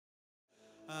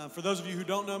For those of you who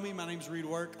don't know me, my name is Reed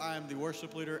Work. I am the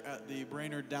worship leader at the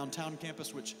Brainerd downtown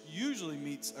campus, which usually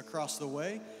meets across the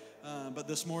way. But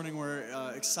this morning we're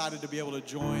excited to be able to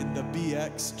join the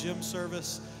BX gym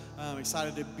service.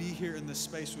 Excited to be here in this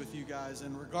space with you guys.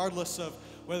 And regardless of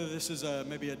whether this is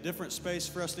maybe a different space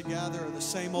for us to gather or the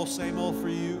same old for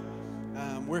you,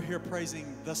 we're here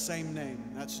praising the same name.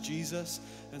 That's Jesus.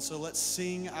 And so let's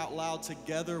sing out loud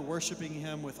together, worshiping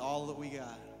him with all that we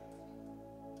got.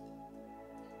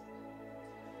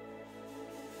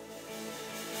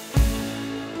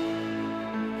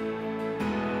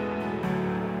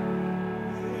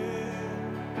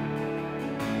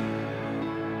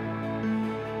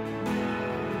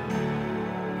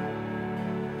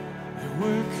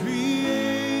 We're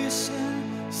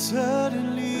creation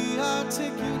suddenly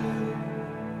articulate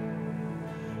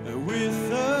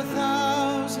with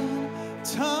 1,000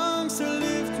 tongues to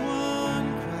lift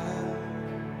one cry,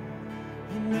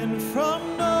 and then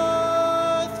from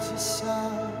north to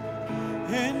south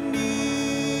and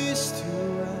east to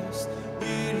west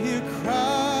we'd hear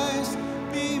Christ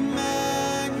be magnified.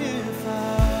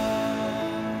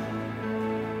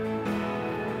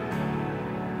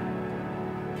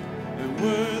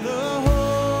 Were the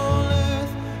whole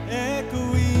earth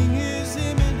echoing his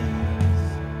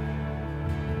imminence,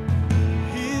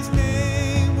 his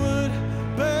name would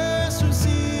burst from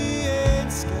sea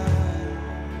and sky,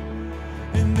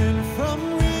 and then from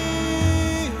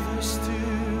rivers to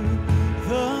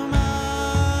the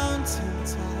mountaintops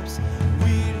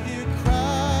we'd hear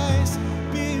Christ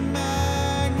be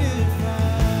magnified.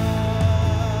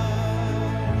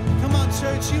 Come on,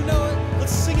 church, you know it.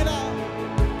 Let's sing it out.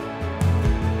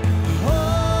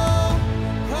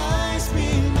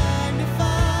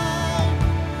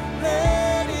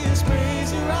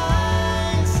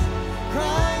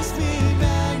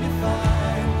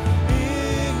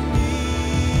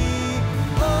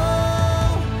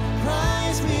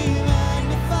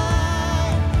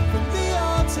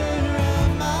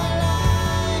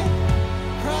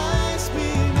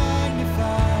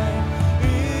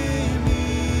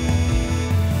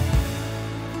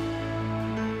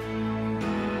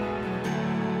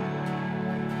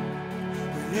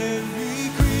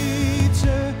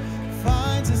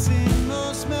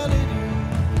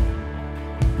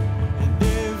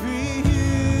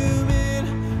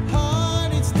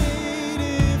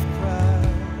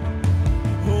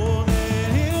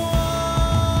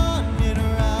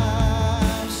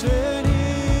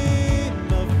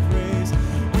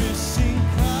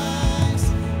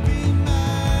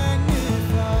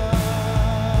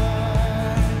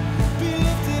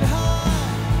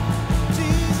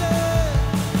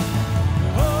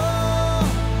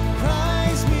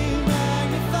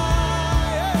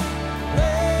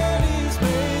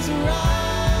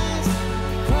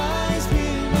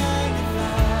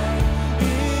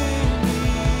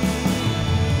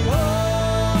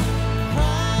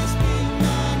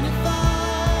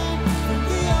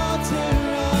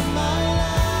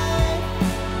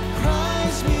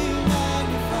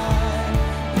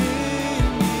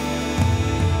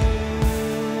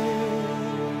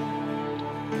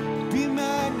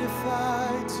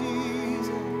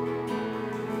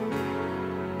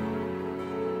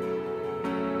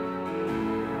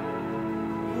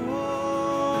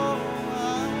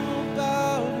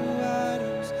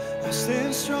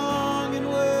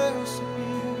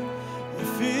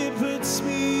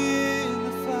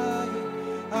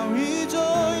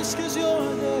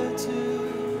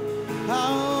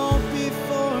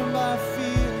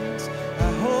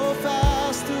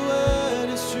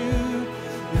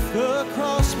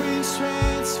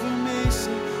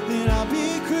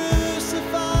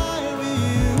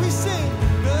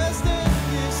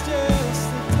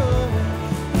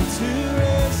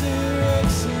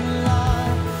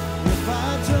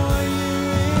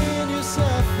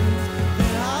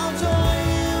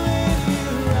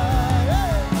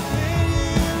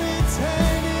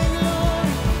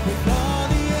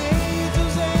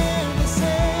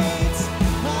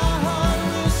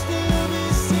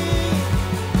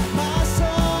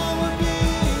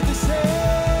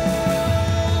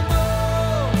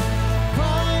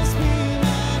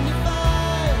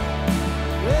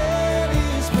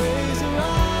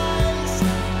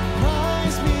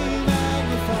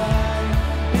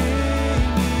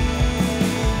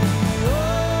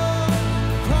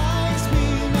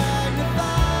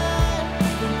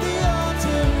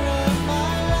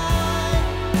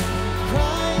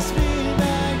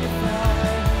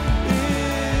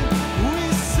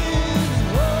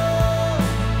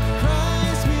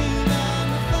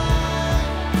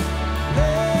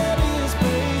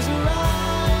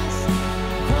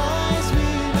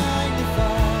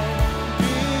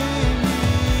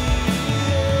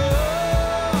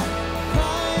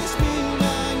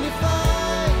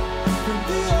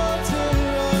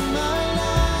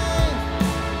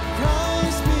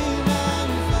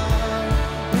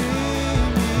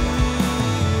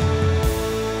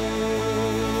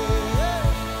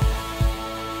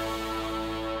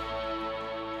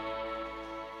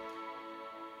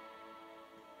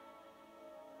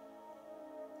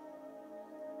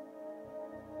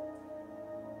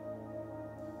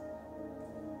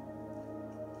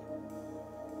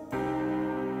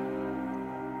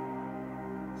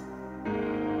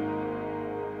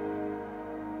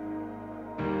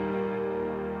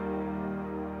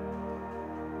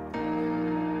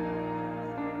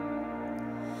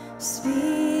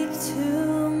 Speak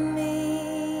to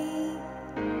me.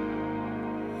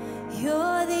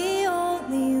 You're the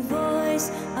only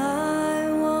voice I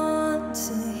want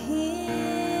to hear.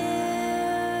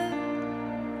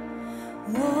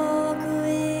 Walk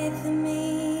with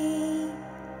me.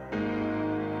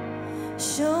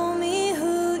 Show me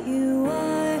who you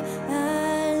are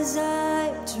as I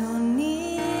draw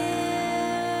near.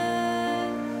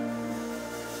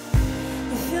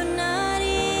 If you're not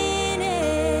in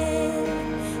it,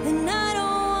 then I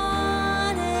don't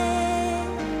want it.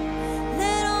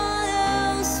 Let all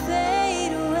else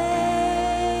fade away.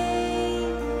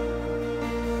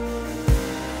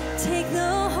 Take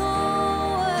the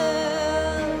whole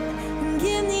world and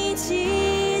give me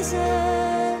Jesus.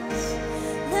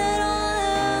 Let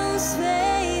all else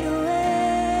fade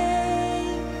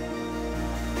away.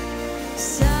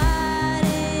 Satisfied.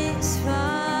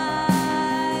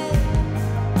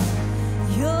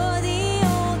 You're the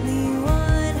only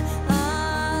one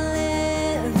I'll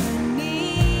ever need.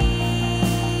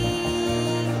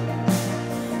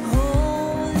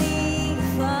 Holy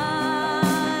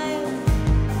fire,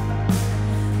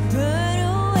 burn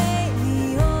away the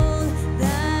old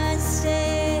that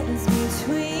stands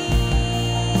between.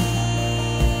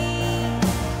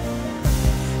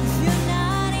 If you're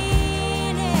not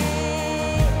in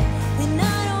it, then I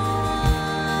don't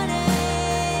want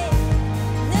it.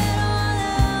 Let all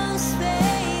else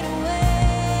fade away.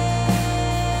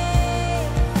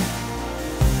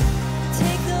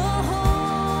 Take the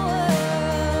whole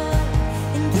world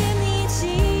and give me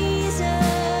Jesus.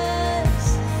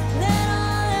 Let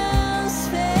all else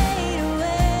fade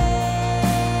away.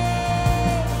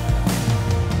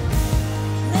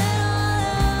 Let all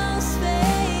else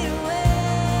fade away.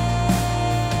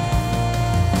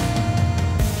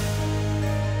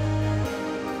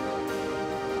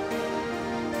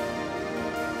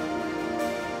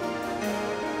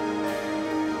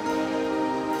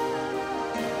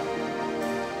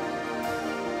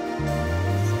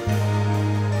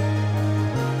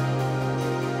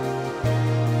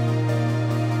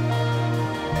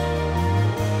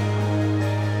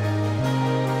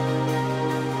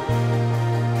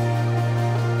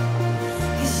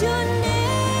 Cause your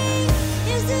name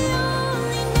is the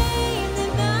only name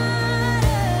that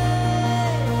matters,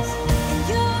 and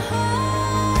your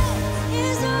heart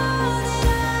is all that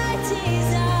I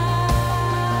desire.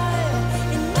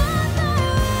 And not my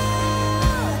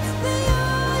will, but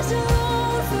yours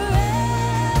alone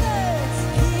forever.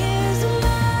 Here's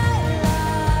my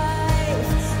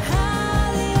life,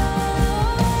 have your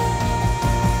way.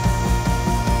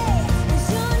 'Cause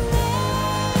your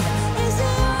name is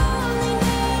the only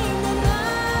name that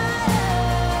matters,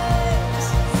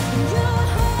 and your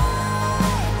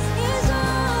heart is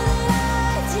all that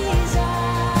I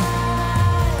desire.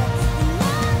 And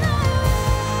not my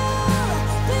will,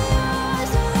 but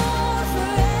yours alone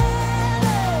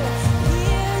forever.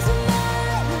 Here's my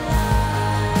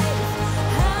life,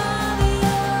 have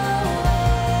your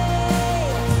way.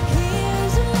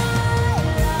 Here's my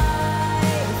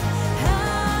life,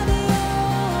 have your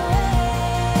way.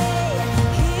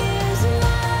 Here's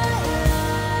my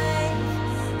life,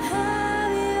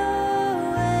 have your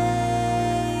way.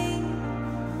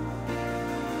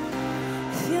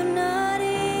 If you're not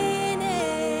in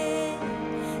it,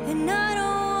 and I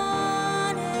don't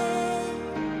want it,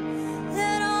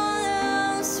 let all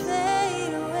else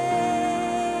fade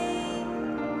away.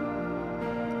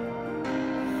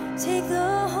 Take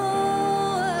the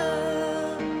whole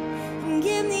world and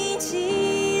give me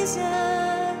Jesus.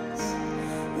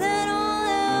 Let all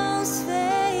else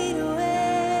fade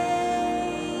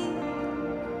away.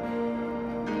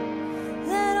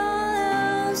 Let all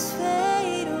else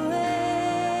fade away.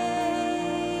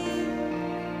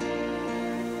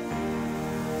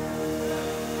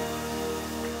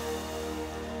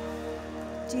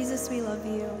 Jesus, we love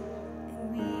you, and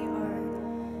we are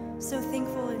so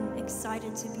thankful and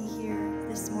excited to be here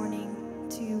this morning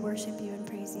to worship you and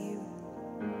praise you.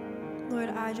 Lord,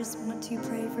 I just want to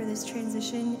pray for this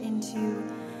transition into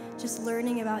just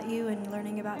learning about you and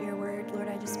learning about your word. Lord,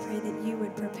 I just pray that you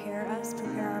would prepare us,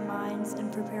 prepare our minds,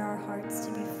 and prepare our hearts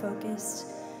to be focused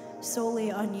solely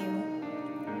on you.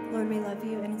 Lord, we love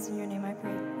you, and it's in your name I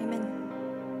pray. Amen.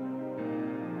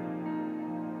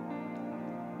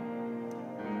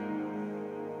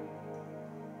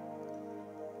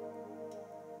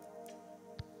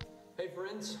 Hey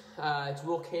friends, it's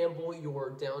Will Campbell,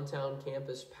 your downtown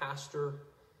campus pastor.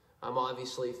 I'm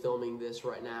obviously filming this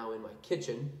right now in my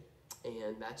kitchen,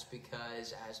 and that's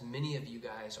because, as many of you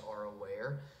guys are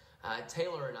aware,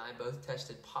 Taylor and I both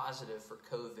tested positive for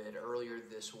COVID earlier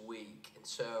this week. And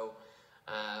so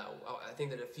I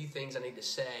think that a few things I need to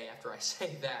say after I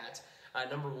say that.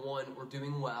 Number one, we're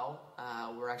doing well.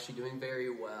 We're actually doing very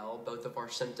well. Both of our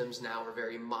symptoms now are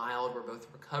very mild. We're both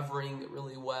recovering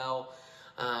really well.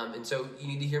 And so you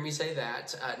need to hear me say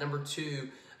that. Number two,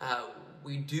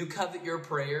 we do covet your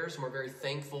prayers, and we're very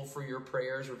thankful for your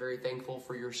prayers. We're very thankful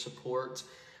for your support.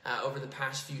 Over the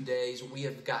past few days, we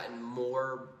have gotten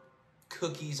more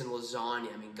cookies and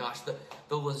lasagna. I mean, gosh, the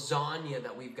lasagna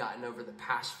that we've gotten over the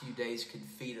past few days could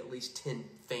feed at least 10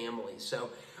 families. So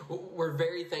we're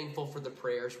very thankful for the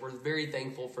prayers. We're very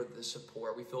thankful for the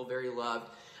support. We feel very loved.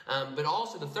 But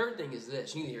also the third thing is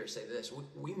this. You need to hear us say this.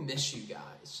 We miss you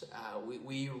guys.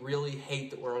 We really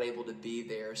hate that we're unable to be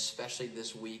there, especially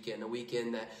this weekend, a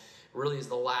weekend that really is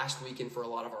the last weekend for a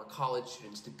lot of our college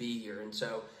students to be here. And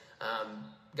so,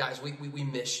 guys, we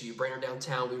miss you. Brainerd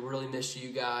Downtown, we really miss you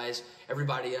guys.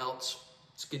 Everybody else,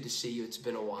 it's good to see you. It's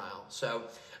been a while. So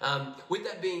with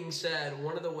that being said,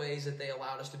 one of the ways that they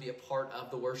allowed us to be a part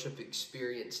of the worship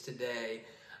experience today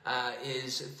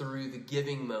is through the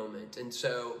giving moment. And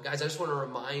so, guys, I just want to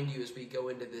remind you as we go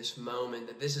into this moment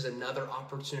that this is another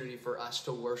opportunity for us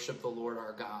to worship the Lord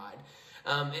our God.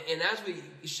 And as we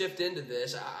shift into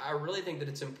this, I really think that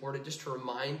it's important just to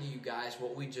remind you guys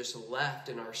what we just left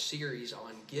in our series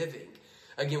on giving.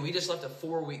 Again, we just left a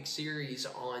 4-week series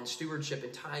on stewardship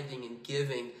and tithing and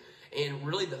giving. And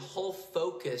really the whole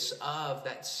focus of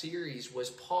that series was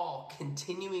Paul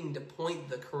continuing to point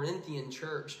the Corinthian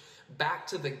church back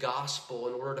to the gospel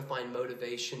in order to find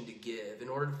motivation to give, in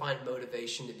order to find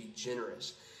motivation to be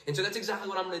generous. And so that's exactly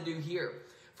what I'm going to do here.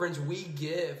 Friends, we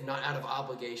give not out of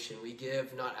obligation. We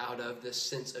give not out of this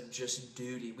sense of just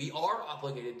duty. We are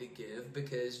obligated to give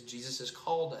because Jesus has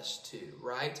called us to,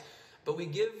 right? But we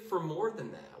give for more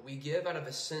than that. We give out of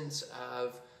a sense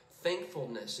of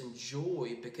thankfulness and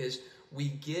joy because we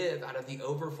give out of the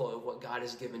overflow of what God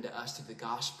has given to us through the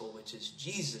gospel, which is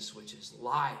Jesus, which is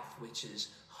life, which is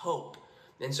hope.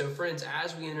 And so, friends,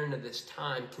 as we enter into this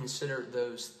time, consider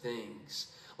those things.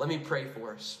 Let me pray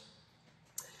for us.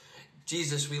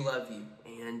 Jesus, we love you.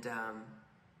 And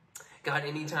God,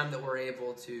 anytime that we're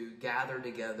able to gather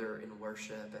together in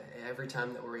worship, every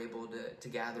time that we're able to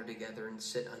gather together and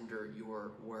sit under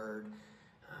your word,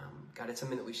 God, it's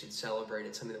something that we should celebrate.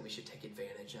 It's something that we should take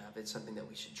advantage of. It's something that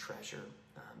we should treasure.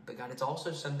 But God, it's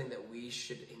also something that we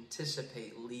should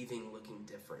anticipate leaving looking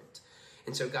different.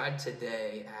 And so, God,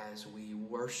 today, as we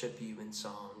worship you in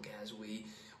song, as we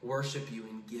worship you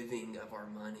in giving of our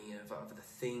money, of the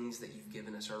things that you've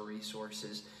given us, our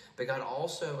resources, but God,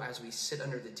 also as we sit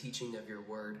under the teaching of your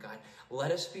word, God,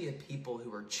 let us be a people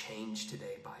who are changed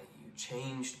today by you,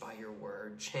 changed by your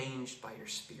word, changed by your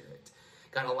spirit.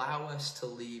 God, allow us to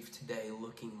leave today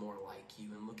looking more like you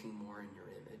and looking more in your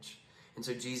image. And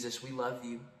so, Jesus, we love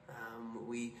you.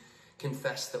 We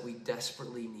confess that we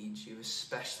desperately need you,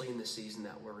 especially in the season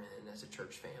that we're in as a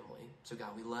church family. So, God,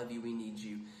 we love you, we need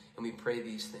you, and we pray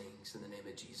these things in the name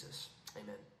of Jesus.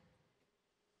 Amen.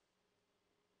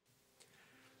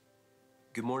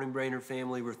 Good morning, Brainerd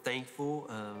family. We're thankful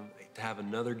to have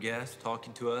another guest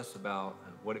talking to us about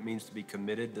what it means to be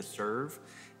committed to serve.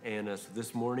 And so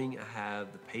this morning I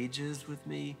have the Pages with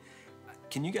me.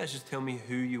 Can you guys just tell me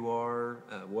who you are,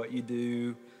 what you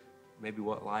do, maybe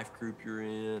what life group you're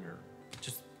in, or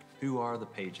just who are the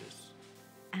Pages?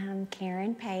 I'm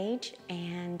Karen Page,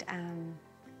 and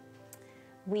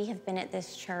we have been at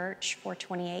this church for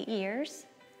 28 years,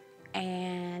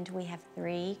 and we have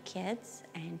 3 kids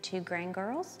and 2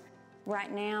 grandgirls.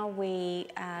 Right now, we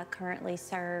currently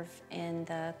serve in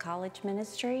the college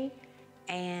ministry,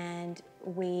 and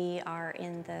we are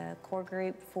in the core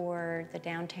group for the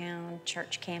downtown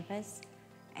church campus,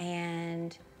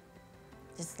 and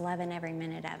just loving every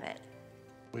minute of it.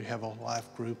 We have a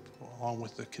life group along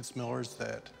with the Kids Millers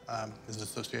that is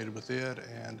associated with it,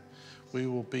 and we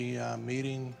will be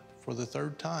meeting for the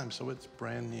 3rd time, so it's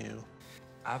brand new.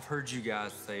 I've heard you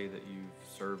guys say that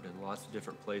you've served in lots of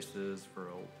different places for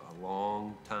a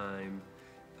long time.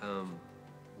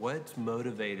 What's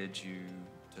motivated you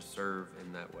to serve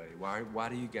in that way? Why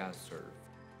do you guys serve?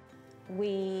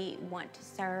 We want to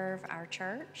serve our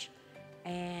church,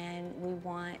 and we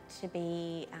want to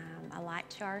be a light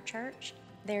to our church.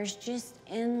 There's just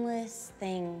endless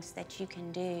things that you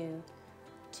can do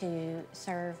to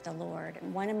serve the Lord.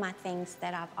 One of my things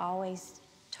that I've always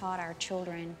taught our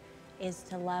children is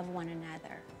to love one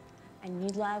another. And you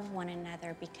love one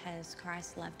another because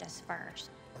Christ loved us first.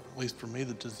 At least for me,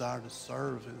 the desire to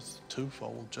serve is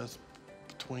twofold, just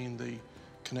between the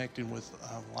connecting with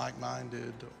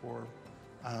like-minded or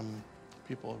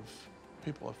people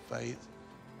of faith,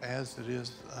 as it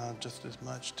is just as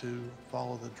much to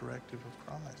follow the directive of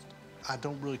Christ. I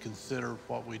don't really consider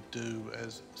what we do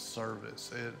as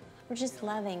service. We're just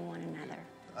loving one another.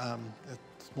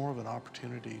 It's more of an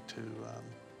opportunity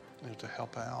to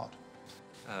help out.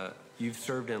 You've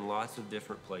served in lots of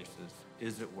different places.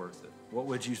 Is it worth it? What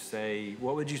would you say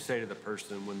to the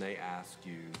person when they ask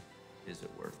you, is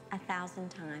it worth it? 1,000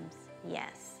 times,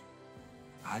 yes.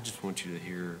 I just want you to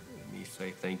hear me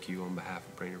say thank you on behalf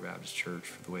of Brainerd Baptist Church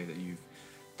for the way that you've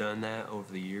done that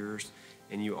over the years.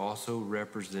 And you also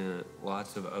represent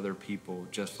lots of other people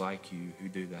just like you who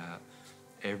do that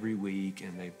every week,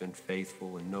 and they've been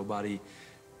faithful, and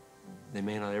they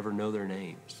may not ever know their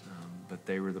names, but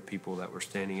they were the people that were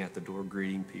standing at the door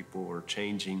greeting people, or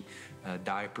changing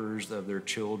diapers of their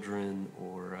children,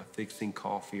 or fixing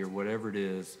coffee, or whatever it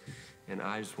is. And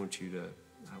I want you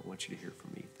to hear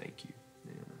from me. Thank you.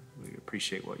 And we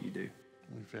appreciate what you do.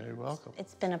 You're very welcome.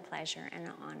 It's been a pleasure and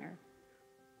an honor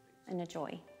and a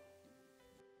joy.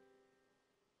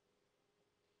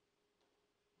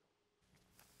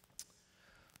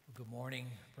 Good morning,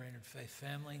 Brainerd Faith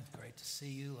family. Great to see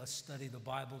you. Let's study the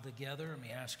Bible together. Let me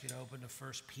ask you to open to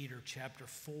 1 Peter chapter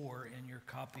 4 in your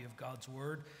copy of God's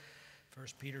Word. 1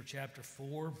 Peter chapter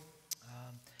 4.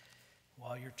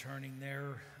 While you're turning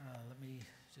there, let me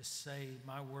just say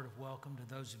my word of welcome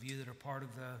to those of you that are part of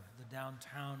the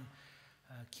downtown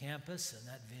campus and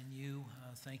that venue.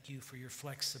 Thank you for your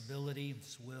flexibility,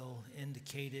 as Will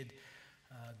indicated.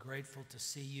 Grateful to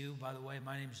see you. By the way,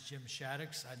 my name is Jim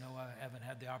Shaddix. I know I haven't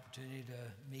had the opportunity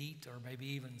to meet or maybe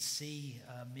even see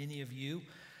many of you,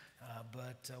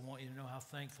 but I want you to know how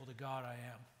thankful to God I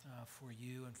am for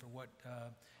you and for what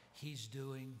He's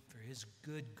doing, for His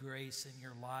good grace in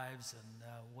your lives, and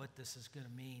what this is going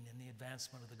to mean in the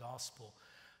advancement of the gospel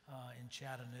in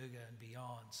Chattanooga and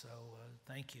beyond. So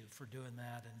thank you for doing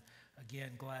that, and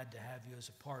again, glad to have you as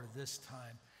a part of this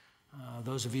time.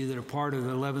 Those of you that are part of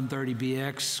the 1130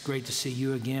 BX, great to see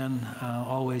you again.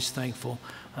 Always thankful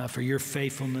for your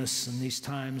faithfulness in these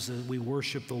times that we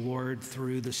worship the Lord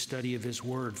through the study of His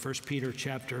Word. 1 Peter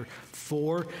chapter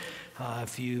 4.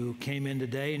 If you came in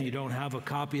today and you don't have a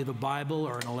copy of the Bible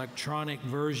or an electronic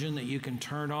version that you can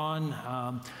turn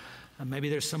on, maybe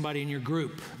there's somebody in your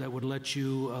group that would let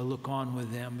you look on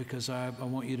with them, because I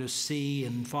want you to see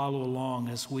and follow along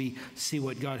as we see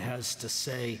what God has to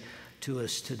say to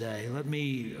us today. Let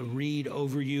me read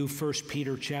over you 1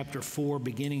 Peter chapter 4,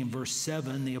 beginning in verse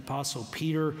 7. The Apostle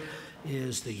Peter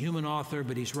is the human author,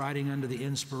 but he's writing under the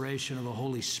inspiration of the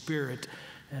Holy Spirit.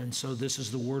 And so this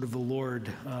is the word of the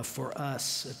Lord for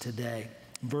us today.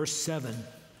 Verse 7,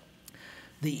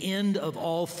 the end of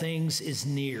all things is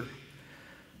near.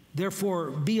 Therefore,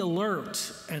 be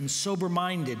alert and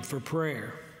sober-minded for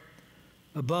prayer.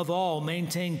 Above all,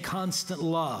 maintain constant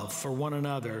love for one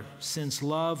another, since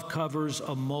love covers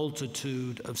a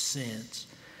multitude of sins.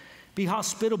 Be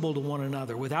hospitable to one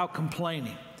another without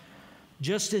complaining.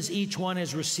 Just as each one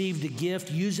has received a gift,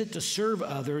 use it to serve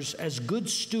others as good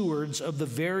stewards of the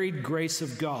varied grace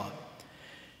of God.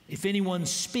 If anyone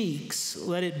speaks,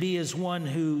 let it be as one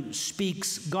who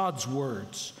speaks God's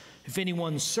words. If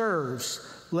anyone serves,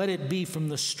 let it be from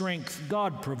the strength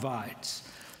God provides,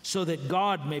 so that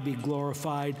God may be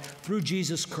glorified through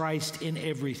Jesus Christ in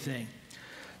everything.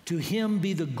 To Him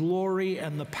be the glory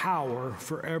and the power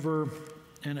forever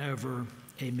and ever.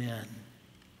 Amen.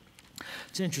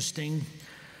 It's interesting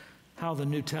how the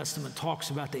New Testament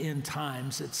talks about the end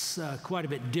times. It's quite a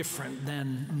bit different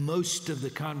than most of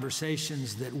the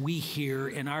conversations that we hear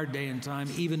in our day and time,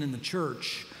 even in the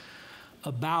church,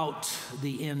 about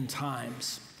the end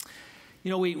times. You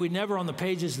know, we never on the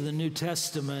pages of the New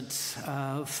Testament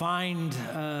find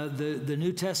the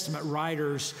New Testament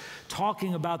writers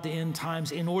talking about the end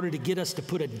times in order to get us to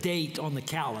put a date on the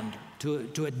calendar,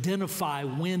 to identify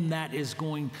when that is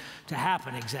going to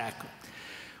happen exactly.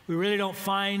 We really don't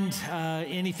find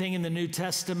anything in the New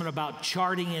Testament about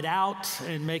charting it out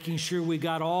and making sure we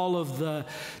got all of the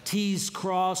T's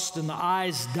crossed and the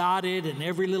I's dotted and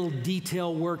every little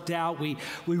detail worked out. We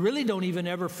really don't even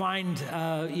ever find,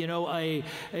 a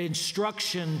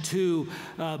instruction to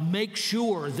make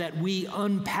sure that we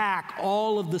unpack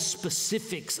all of the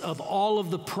specifics of all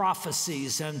of the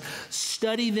prophecies and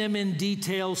study them in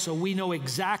detail so we know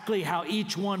exactly how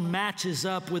each one matches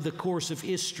up with the course of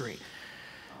history.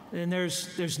 And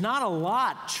there's not a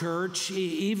lot, church,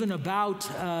 even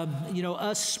about,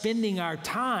 us spending our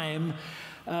time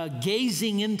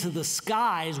gazing into the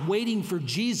skies, waiting for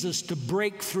Jesus to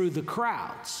break through the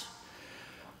crowds.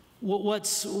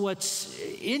 What's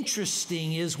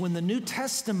interesting is when the New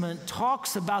Testament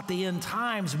talks about the end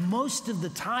times, most of the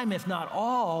time, if not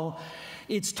all,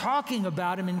 it's talking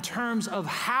about them in terms of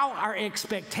how our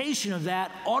expectation of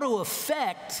that ought to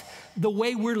affect the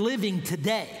way we're living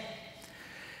today.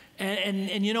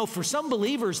 And you know, for some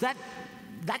believers, that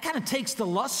kind of takes the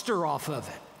luster off of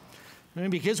it. I mean,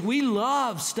 because we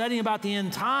love studying about the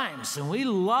end times, and we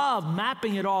love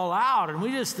mapping it all out, and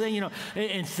we just think, you know,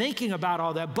 and thinking about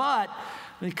all that. But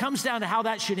when it comes down to how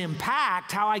that should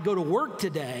impact how I go to work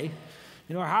today,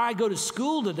 you know, or how I go to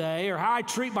school today, or how I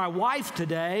treat my wife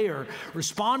today, or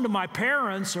respond to my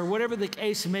parents, or whatever the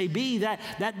case may be, that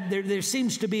there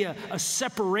seems to be a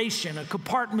separation, a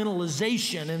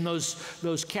compartmentalization in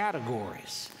those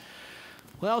categories.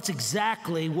 Well, it's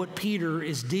exactly what Peter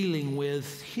is dealing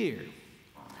with here.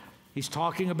 He's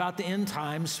talking about the end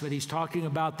times, but he's talking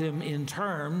about them in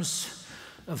terms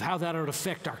of how that would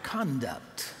affect our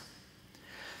conduct.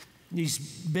 He's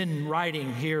been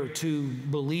writing here to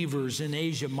believers in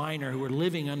Asia Minor who are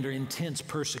living under intense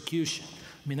persecution.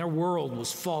 I mean, their world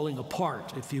was falling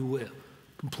apart, if you will.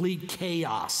 Complete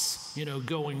chaos, you know,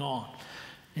 going on.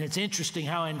 And it's interesting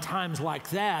how in times like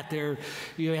that,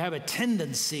 you have a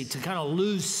tendency to kind of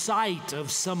lose sight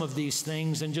of some of these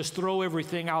things and just throw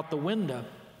everything out the window.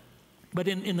 But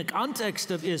in the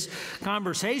context of his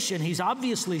conversation, he's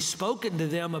obviously spoken to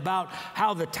them about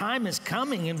how the time is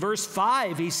coming. In verse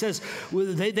 5, he says,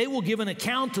 they will give an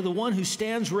account to the one who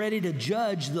stands ready to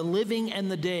judge the living and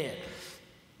the dead.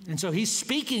 And so he's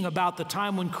speaking about the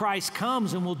time when Christ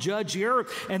comes and will judge the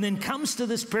earth, and then comes to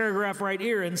this paragraph right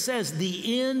here and says,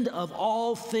 the end of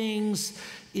all things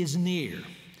is near.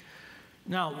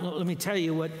 Now, let me tell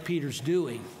you what Peter's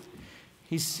doing.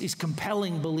 He's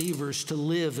compelling believers to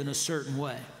live in a certain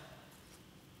way.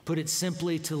 Put it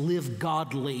simply, to live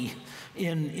godly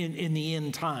in the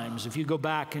end times. If you go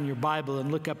back in your Bible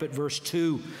and look up at verse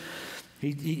 2,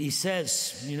 he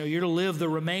says, you know, you're to live the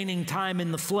remaining time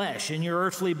in the flesh, in your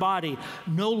earthly body,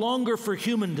 no longer for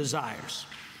human desires.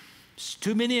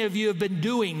 Too many of you have been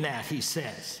doing that, he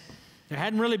says. There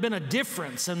hadn't really been a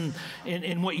difference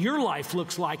in what your life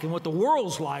looks like and what the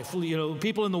world's life, you know,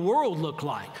 people in the world look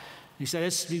like. He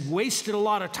said, you've wasted a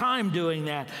lot of time doing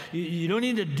that. You don't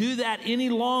need to do that any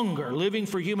longer, living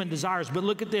for human desires. But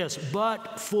look at this,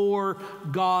 but for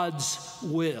God's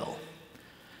will.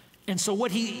 And so what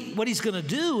he's going to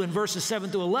do in verses 7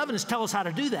 through 11 is tell us how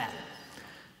to do that.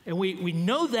 And we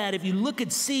know that if you look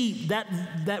and see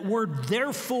that word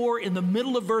therefore in the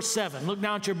middle of verse 7. Look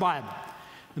down at your Bible.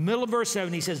 In the middle of verse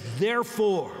 7, he says,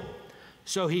 therefore.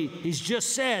 So he's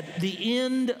just said, the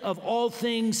end of all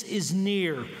things is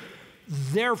near.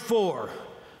 Therefore,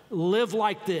 live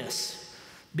like this.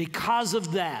 Because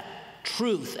of that,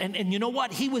 truth. And you know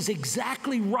what? He was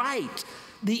exactly right.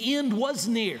 The end was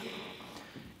near.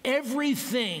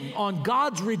 Everything on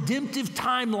God's redemptive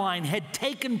timeline had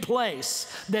taken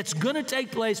place that's going to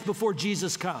take place before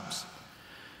Jesus comes.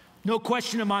 No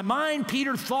question in my mind,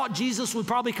 Peter thought Jesus would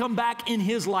probably come back in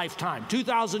his lifetime,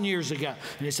 2,000 years ago.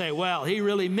 And you say, well, he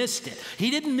really missed it.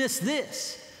 He didn't miss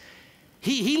this.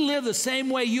 He lived the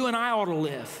same way you and I ought to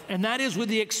live, and that is with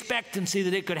the expectancy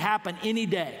that it could happen any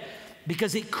day,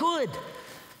 because it could.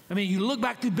 I mean, you look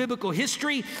back through biblical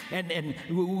history, and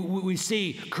we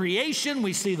see creation,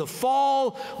 we see the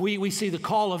fall, we see the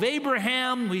call of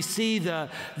Abraham, we see the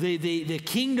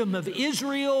kingdom of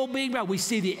Israel being back, we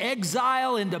see the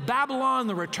exile into Babylon,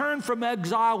 the return from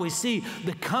exile, we see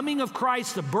the coming of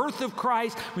Christ, the birth of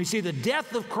Christ, we see the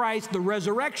death of Christ, the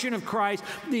resurrection of Christ,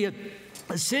 the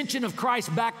ascension of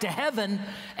Christ back to heaven,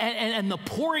 and the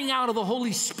pouring out of the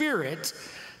Holy Spirit,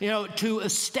 you know, to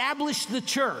establish the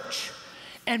church.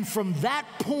 And from that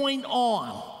point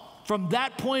on,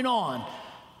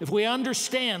 if we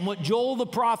understand what Joel the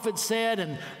prophet said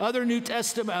and other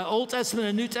Old Testament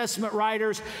and New Testament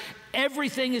writers,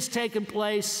 everything has taken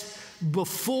place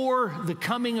before the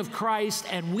coming of Christ,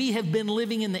 and we have been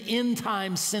living in the end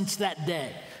times since that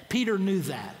day. Peter knew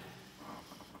that.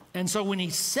 And so when he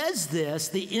says this,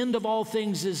 the end of all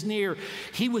things is near,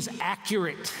 he was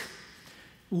accurate.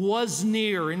 Was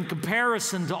near in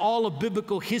comparison to all of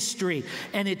biblical history,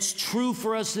 and it's true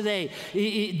for us today.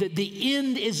 The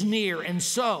end is near, and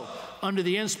so, under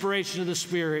the inspiration of the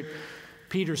Spirit,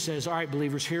 Peter says, all right,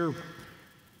 believers,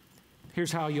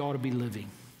 here's how you ought to be living.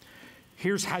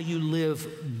 Here's how you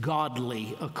live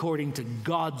godly according to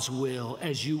God's will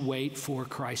as you wait for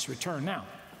Christ's return. Now,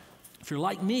 if you're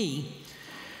like me,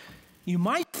 you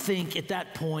might think at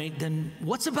that point, then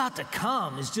what's about to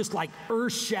come is just like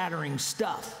earth-shattering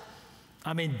stuff.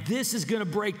 I mean, this is going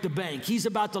to break the bank. He's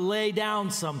about to lay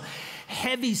down some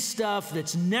heavy stuff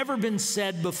that's never been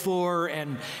said before,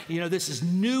 and, this is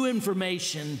new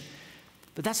information.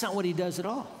 But that's not what he does at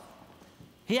all.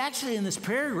 He actually, in this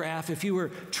paragraph, if you were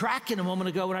tracking a moment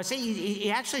ago, when I say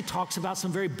he actually talks about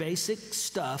some very basic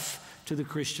stuff to the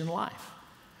Christian life.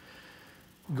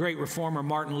 Great reformer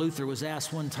Martin Luther was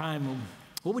asked one time,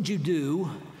 what would you do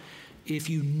if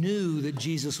you knew that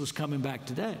Jesus was coming back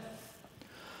today?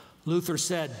 Luther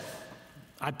said,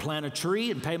 I'd plant a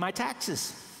tree and pay my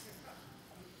taxes.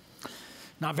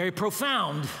 Not very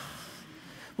profound.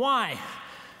 Why?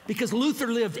 Because Luther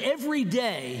lived every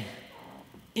day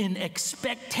in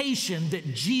expectation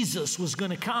that Jesus was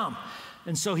going to come.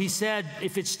 And so he said,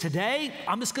 if it's today,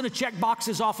 I'm just going to check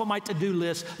boxes off of my to-do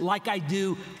list like I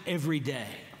do every day.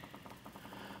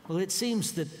 Well, it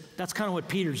seems that that's kind of what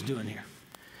Peter's doing here.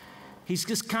 He's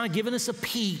just kind of giving us a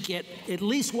peek at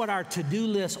least what our to-do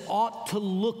list ought to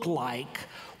look like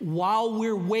while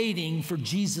we're waiting for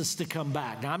Jesus to come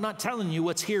back. Now, I'm not telling you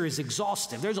what's here is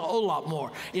exhaustive. There's a whole lot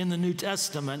more in the New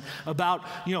Testament about,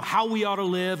 how we ought to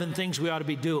live and things we ought to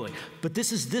be doing. But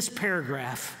this is this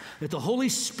paragraph that the Holy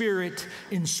Spirit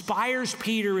inspires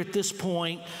Peter at this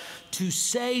point to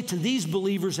say to these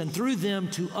believers and through them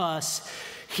to us,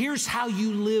 here's how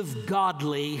you live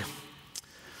godly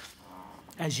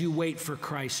as you wait for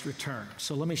Christ's return.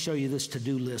 So let me show you this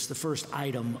to-do list. The first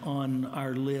item on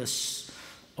our list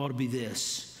ought to be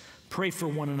this: pray for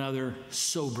one another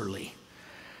soberly.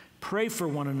 Pray for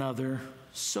one another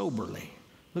soberly.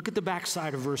 Look at the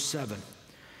backside of verse 7.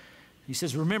 He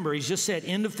says, remember, he's just said,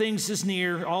 end of things is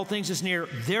near, all things is near.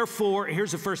 Therefore,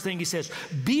 here's the first thing he says,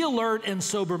 be alert and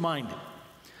sober-minded.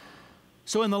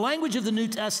 So in the language of the New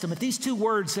Testament, these two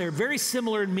words, they're very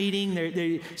similar in meaning.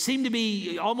 They seem to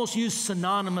be almost used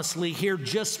synonymously here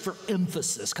just for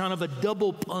emphasis, kind of a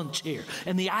double punch here.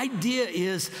 And the idea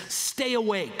is stay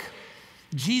awake.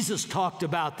 Jesus talked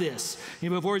about this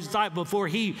before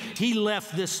he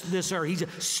left this earth. He said,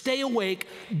 stay awake,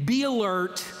 be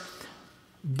alert,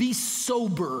 be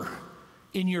sober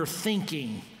in your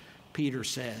thinking, Peter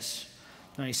says.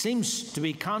 Now, he seems to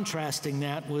be contrasting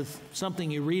that with something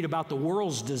you read about the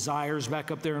world's desires back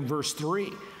up there in verse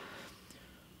 3.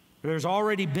 There's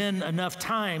already been enough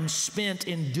time spent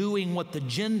in doing what the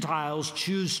Gentiles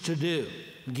choose to do.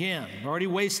 Again, already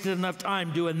wasted enough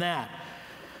time doing that.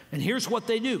 And here's what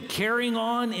they do: carrying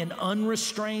on in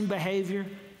unrestrained behavior,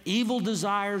 evil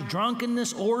desires,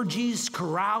 drunkenness, orgies,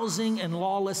 carousing, and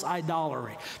lawless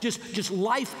idolatry. Just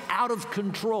life out of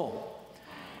control.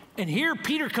 And here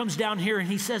Peter comes down here and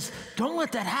he says, don't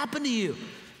let that happen to you.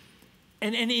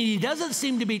 And he doesn't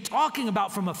seem to be talking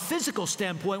about from a physical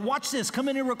standpoint. Watch this, come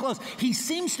in here real close. He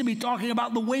seems to be talking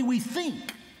about the way we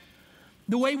think.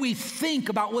 The way we think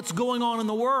about what's going on in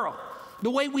the world.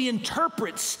 The way we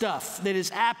interpret stuff that is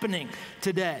happening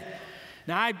today.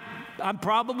 Now, I'm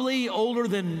probably older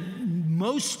than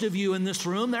most of you in this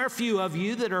room. There are a few of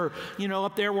you that are,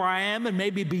 up there where I am and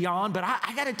maybe beyond. But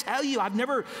I got to tell you,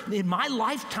 in my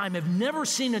lifetime, I've never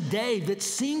seen a day that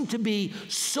seemed to be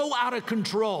so out of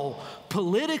control,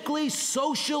 politically,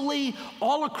 socially,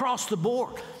 all across the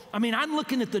board. I mean, I'm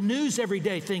looking at the news every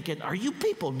day thinking, are you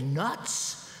people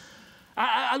nuts?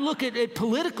 I look at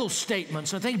political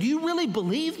statements and think, do you really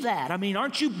believe that? I mean,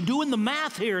 aren't you doing the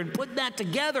math here and putting that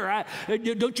together?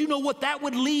 Don't you know what that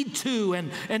would lead to?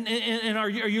 And are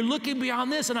you looking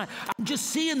beyond this? And I'm just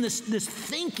seeing this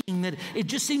thinking that it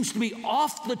just seems to be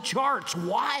off the charts,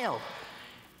 wild.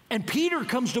 And Peter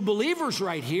comes to believers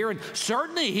right here, and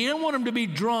certainly he didn't want them to be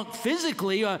drunk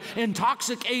physically,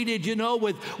 intoxicated,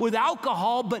 with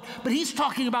alcohol, but he's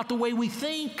talking about the way we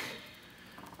think.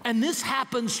 And this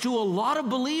happens to a lot of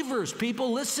believers.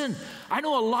 People, listen, I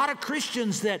know a lot of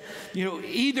Christians that,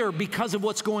 either because of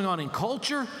what's going on in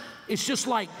culture, it's just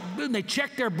like they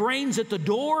check their brains at the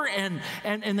door and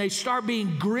they start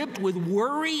being gripped with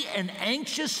worry and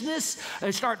anxiousness.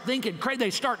 They start thinking,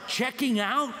 they start checking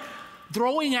out,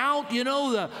 throwing out,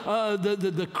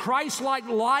 the Christ-like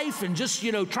life and just,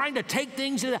 trying to take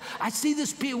things. I see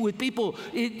this with people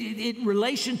in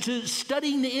relation to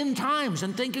studying the end times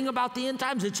and thinking about the end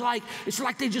times. It's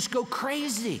like they just go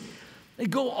crazy. They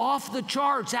go off the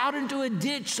charts, out into a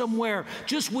ditch somewhere,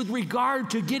 just with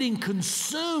regard to getting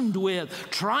consumed with,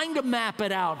 trying to map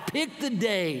it out, pick the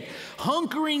date,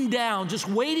 hunkering down, just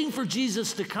waiting for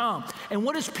Jesus to come. And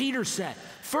what does Peter say?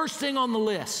 First thing on the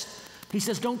list, he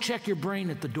says, don't check your brain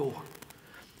at the door.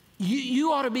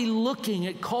 You ought to be looking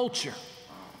at culture.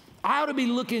 I ought to be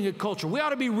looking at culture. We ought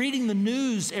to be reading the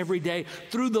news every day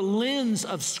through the lens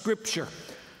of Scripture,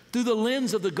 through the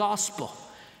lens of the gospel.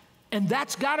 And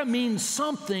that's got to mean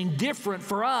something different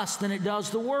for us than it does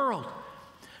the world.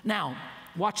 Now,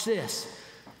 watch this.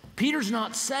 Peter's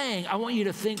not saying, I want you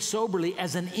to think soberly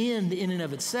as an end in and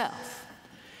of itself.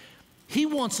 He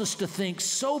wants us to think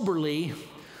soberly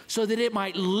so that it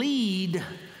might lead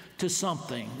to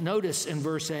something. Notice in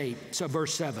verse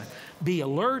 7, be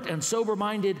alert and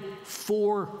sober-minded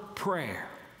for prayer.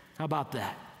 How about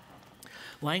that?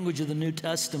 Language of the New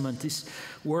Testament, these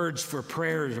words for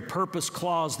prayer is a purpose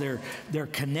clause. They're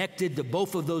connected to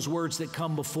both of those words that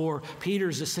come before.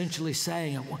 Peter's essentially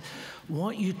saying, I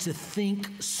want you to think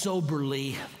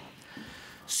soberly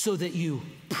so that you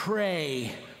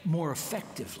pray more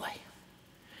effectively.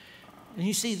 And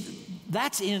you see,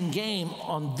 that's in game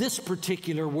on this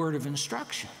particular word of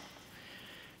instruction.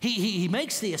 He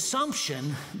makes the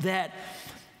assumption that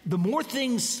the more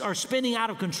things are spinning out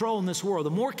of control in this world,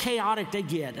 the more chaotic they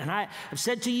get. And I've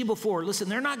said to you before, listen,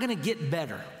 they're not going to get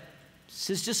better. This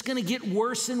is just going to get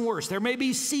worse and worse. There may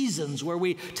be seasons where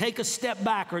we take a step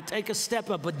back or take a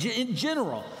step up, but in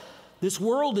general, this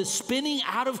world is spinning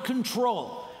out of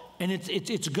control, and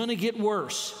it's going to get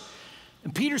worse.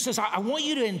 And Peter says, I want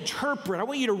you to interpret, I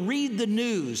want you to read the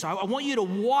news, I want you to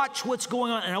watch what's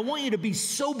going on, and I want you to be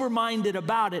sober-minded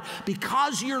about it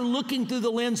because you're looking through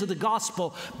the lens of the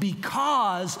gospel,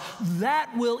 because that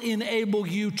will enable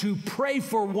you to pray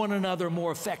for one another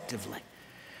more effectively.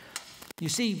 You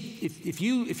see, if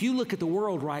you look at the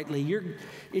world rightly,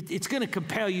 it's going to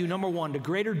compel you, number one, to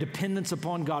greater dependence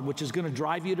upon God, which is going to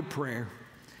drive you to prayer.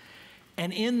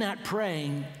 And in that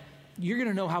praying, you're going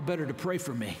to know how better to pray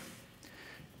for me.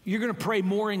 You're going to pray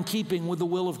more in keeping with the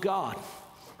will of God.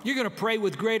 You're going to pray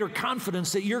with greater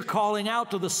confidence that you're calling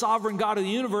out to the sovereign God of the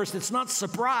universe that's not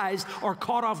surprised or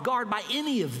caught off guard by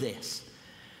any of this.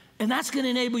 And that's going to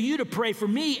enable you to pray for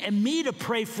me and me to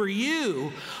pray for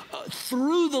you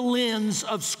through the lens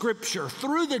of Scripture,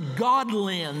 through the God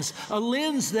lens, a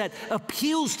lens that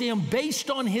appeals to Him based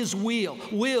on His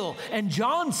will. And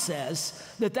John says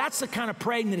that that's the kind of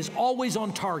praying that is always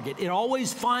on target. It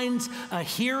always finds a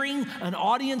hearing, an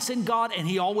audience in God, and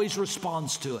He always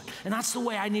responds to it. And that's the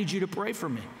way I need you to pray for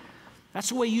me. That's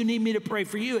the way you need me to pray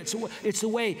for you. It's the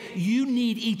way you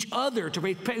need each other to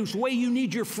pray. It's the way you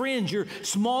need your friends, your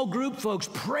small group folks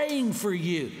praying for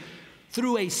you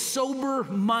through a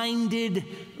sober-minded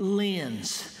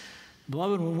lens.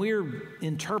 Beloved, when we're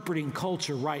interpreting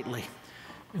culture rightly,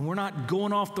 and we're not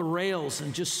going off the rails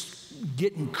and just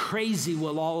getting crazy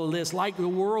with all of this like the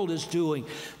world is doing,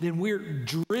 then we're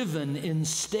driven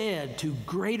instead to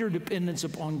greater dependence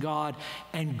upon God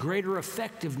and greater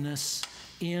effectiveness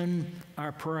in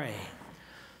our praying.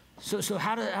 So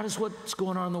how does what's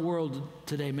going on in the world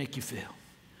today make you feel?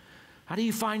 How do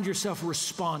you find yourself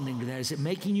responding to that? Is it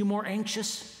making you more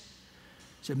anxious?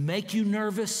 Does it make you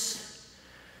nervous?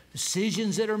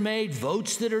 Decisions that are made,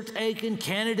 votes that are taken,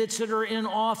 candidates that are in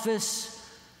office?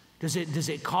 Does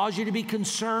it cause you to be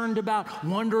concerned about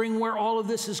wondering where all of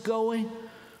this is going?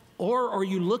 Or are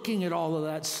you looking at all of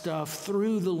that stuff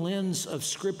through the lens of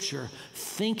Scripture,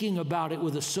 thinking about it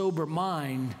with a sober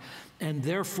mind, and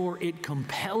therefore it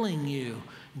compelling you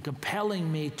and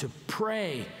compelling me to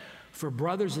pray for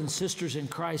brothers and sisters in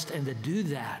Christ and to do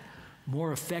that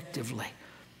more effectively?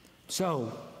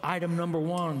 So, item number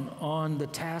one on the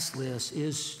task list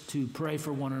is to pray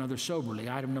for one another soberly.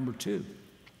 Item number two,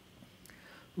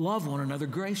 love one another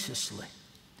graciously.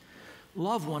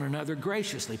 Love one another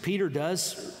graciously. Peter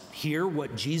does here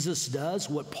what Jesus does,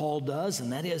 what Paul does,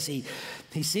 and that is he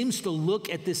seems to look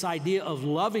at this idea of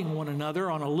loving one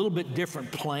another on a little bit different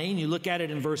plane. You look at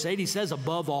it in verse 8, he says,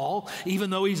 above all, even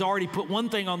though he's already put one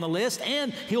thing on the list,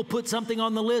 and he'll put something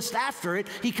on the list after it,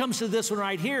 he comes to this one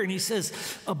right here, and he says,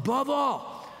 above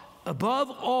all,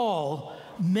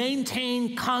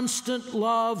 maintain constant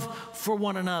love for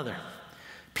one another.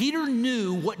 Peter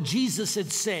knew what Jesus had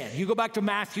said. You go back to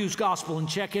Matthew's gospel and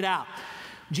check it out.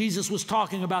 Jesus was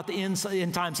talking about the end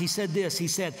times. He said this, he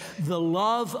said, the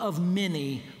love of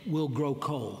many will grow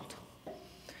cold.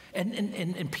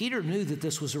 And Peter knew that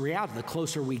this was a reality. The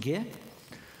closer we get,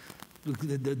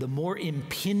 the more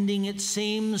impending it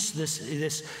seems,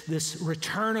 this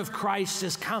return of Christ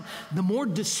has come, the more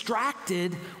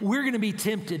distracted we're going to be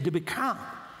tempted to become.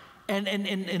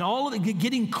 And all of it,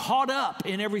 getting caught up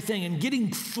in everything and getting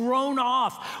thrown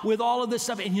off with all of this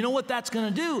stuff. And you know what that's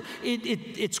going to do?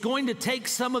 It's going to take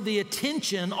some of the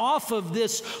attention off of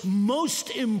this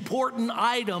most important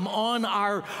item on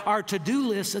our to-do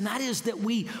list, and that is that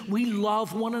we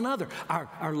love one another.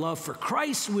 Our love for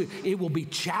Christ, it will be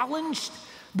challenged.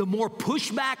 The more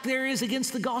pushback there is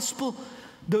against the gospel,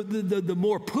 the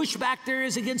more pushback there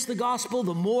is against the gospel,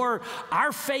 the more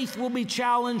our faith will be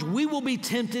challenged. We will be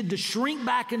tempted to shrink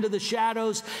back into the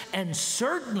shadows, and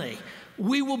certainly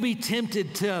we will be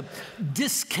tempted to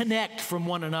disconnect from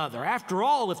one another. After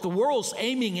all, if the world's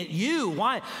aiming at you,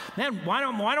 why do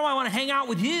I want to hang out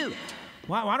with you?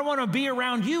 Why do I want to be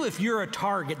around you if you're a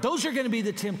target? Those are going to be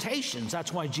the temptations.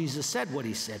 That's why Jesus said what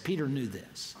he said. Peter knew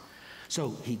this.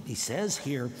 So he says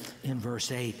here in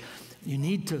verse 8, you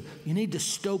need to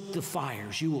stoke the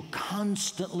fires. You will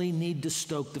constantly need to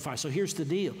stoke the fire. So here's the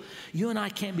deal. You and I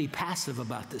can't be passive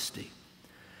about this deal.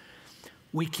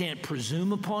 We can't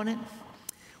presume upon it.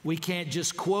 We can't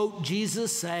just quote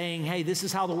Jesus saying, hey, this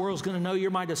is how the world's going to know you're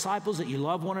my disciples, that you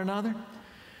love one another.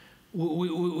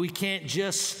 We can't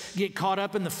just get caught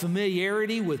up in the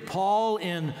familiarity with Paul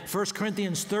in 1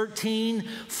 Corinthians 13,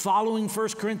 following 1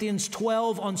 Corinthians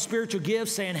 12 on spiritual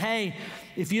gifts, saying, hey,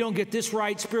 if you don't get this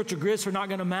right, spiritual gifts are not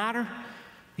going to matter.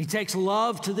 He takes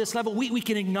love to this level. We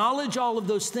can acknowledge all of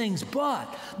those things, but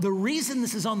the reason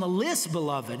this is on the list,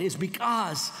 beloved, is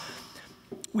because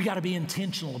we got to be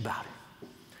intentional about it.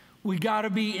 We got to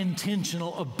be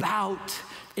intentional about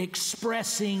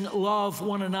expressing love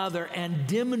one another and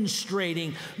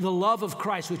demonstrating the love of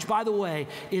Christ, which, by the way,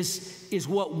 is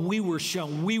what we were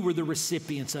shown. We were the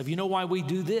recipients of. You know why we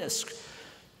do this?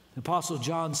 The Apostle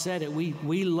John said it.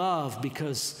 We love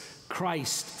because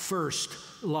Christ first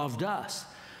loved us.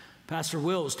 Pastor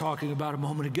Will was talking about a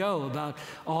moment ago about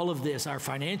all of this, our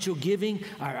financial giving,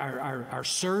 our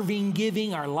serving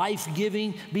giving, our life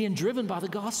giving, being driven by the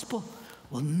gospel.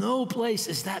 Well, no place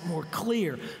is that more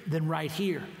clear than right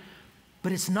here.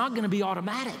 But it's not going to be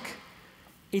automatic.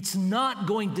 It's not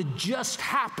going to just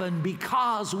happen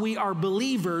because we are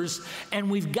believers and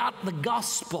we've got the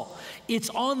gospel. It's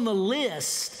on the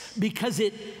list because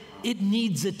it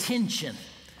needs attention.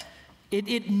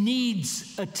 It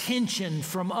needs attention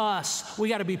from us. We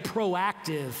got to be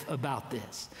proactive about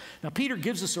this. Now, Peter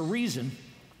gives us a reason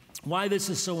why this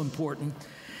is so important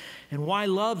and why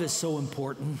love is so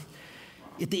important.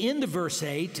 At the end of verse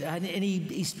 8, and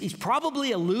he's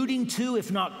probably alluding to,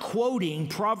 if not quoting,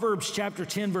 Proverbs chapter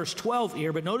 10, verse 12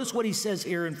 here. But notice what he says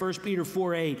here in 1 Peter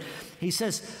 4:8. He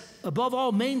says, above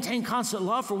all, maintain constant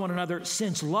love for one another,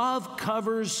 since love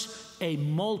covers a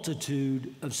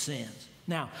multitude of sins.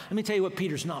 Now, let me tell you what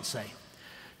Peter's not saying.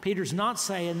 Peter's not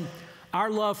saying our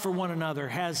love for one another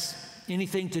has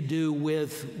anything to do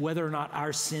with whether or not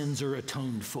our sins are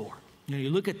atoned for. You know, you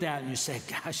look at that and you say,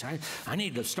 gosh, I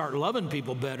need to start loving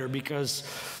people better because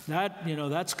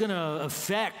that's going to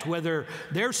affect whether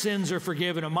their sins are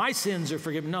forgiven or my sins are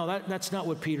forgiven. No, that's not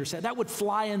what Peter said. That would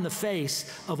fly in the face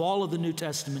of all of the New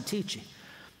Testament teaching.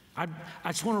 I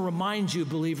just want to remind you,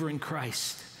 believer in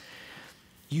Christ,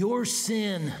 your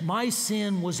sin, my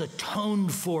sin, was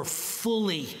atoned for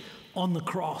fully on the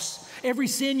cross. Every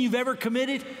sin you've ever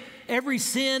committed, every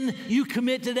sin you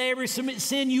commit today, every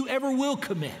sin you ever will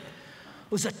commit,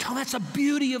 that's a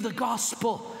beauty of the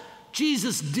gospel.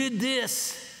 Jesus did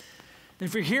this. And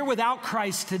if you're here without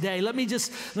Christ today, let me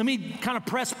kind of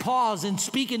press pause and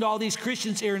speak into all these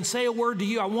Christians here and say a word to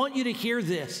you. I want you to hear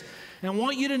this. And I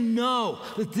want you to know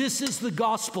that this is the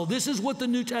gospel. This is what the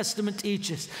New Testament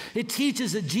teaches. It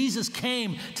teaches that Jesus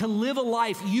came to live a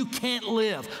life you can't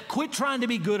live. Quit trying to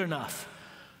be good enough.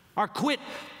 Or quit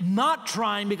not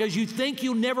trying because you think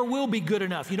you never will be good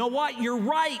enough. You know what? You're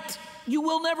right. You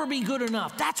will never be good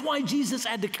enough. That's why Jesus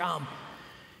had to come.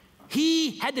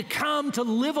 He had to come to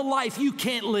live a life you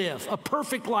can't live, a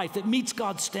perfect life that meets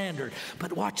God's standard.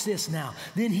 But watch this now.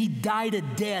 Then he died a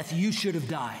death you should have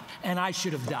died, and I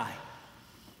should have died.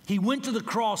 He went to the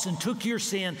cross and took your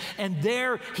sin, and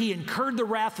there he incurred the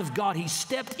wrath of God. He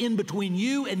stepped in between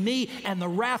you and me and the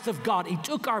wrath of God. He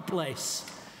took our place.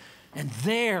 And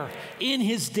there, in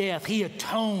his death, he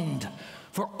atoned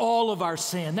for all of our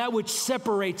sin, that which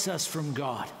separates us from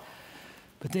God.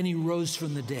 But then he rose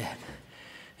from the dead.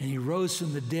 And he rose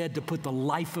from the dead to put the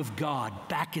life of God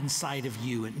back inside of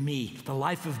you and me, the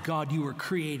life of God you were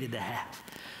created to have.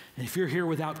 And if you're here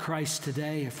without Christ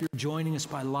today, if you're joining us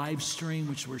by live stream,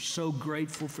 which we're so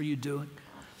grateful for you doing,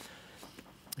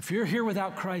 if you're here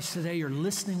without Christ today, you're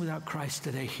listening without Christ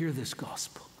today, hear this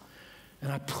gospel.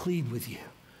 And I plead with you,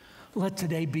 let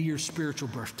today be your spiritual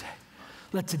birthday.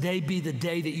 Let today be the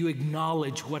day that you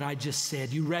acknowledge what I just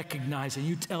said. You recognize and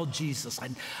you tell Jesus,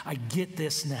 I get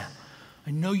this now.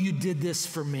 I know you did this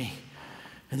for me.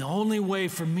 And the only way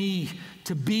for me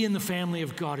to be in the family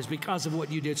of God is because of what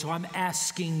you did. So I'm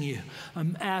asking you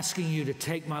to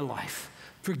take my life.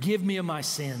 Forgive me of my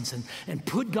sins and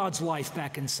put God's life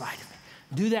back inside of me.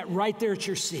 Do that right there at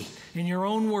your seat, in your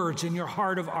own words, in your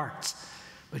heart of hearts.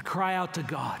 But cry out to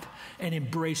God and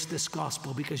embrace this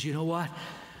gospel, because you know what?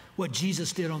 What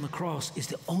Jesus did on the cross is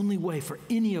the only way for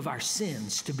any of our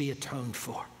sins to be atoned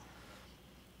for.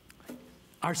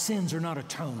 Our sins are not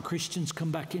atoned. Christians,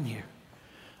 come back in here.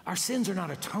 Our sins are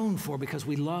not atoned for because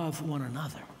we love one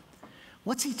another.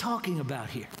 What's he talking about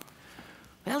here?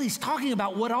 Well, he's talking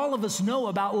about what all of us know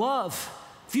about love.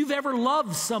 If you've ever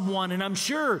loved someone, and I'm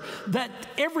sure that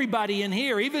everybody in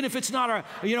here, even if it's not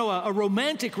a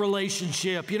romantic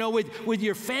relationship, with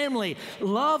your family,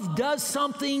 love does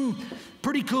something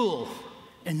pretty cool.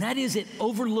 And that is it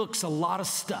overlooks a lot of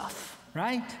stuff,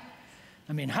 right?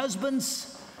 I mean,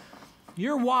 husbands,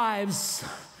 your wives,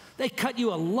 they cut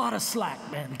you a lot of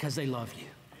slack, man, because they love you.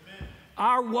 Amen.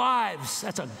 Our wives,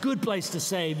 that's a good place to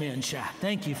say amen, Shaq.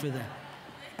 Thank you for that.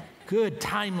 Good,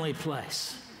 timely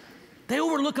place. They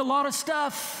overlook a lot of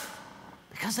stuff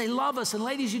because they love us. And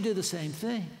ladies, you do the same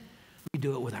thing. We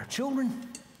do it with our children.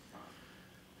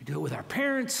 We do it with our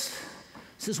parents.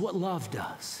 This is what love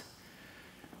does.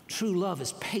 True love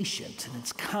is patient and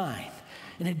it's kind.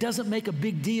 And it doesn't make a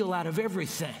big deal out of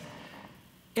everything.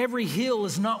 Every hill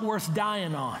is not worth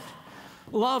dying on.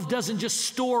 Love doesn't just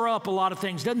store up a lot of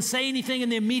things, doesn't say anything in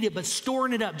the immediate, but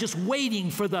storing it up, just waiting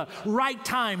for the right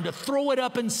time to throw it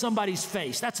up in somebody's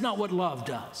face. That's not what love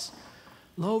does.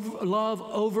 Love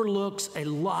overlooks a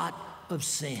lot of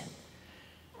sin.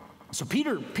 So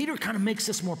Peter kind of makes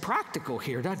this more practical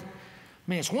here, doesn't he?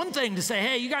 I mean, it's one thing to say,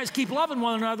 hey, you guys keep loving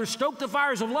one another, stoke the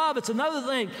fires of love. It's another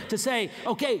thing to say,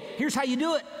 okay, here's how you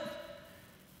do it.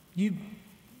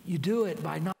 You do it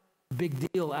by not a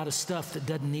big deal out of stuff that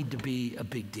doesn't need to be a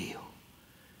big deal.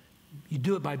 You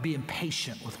do it by being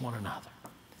patient with one another.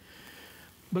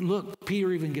 But look,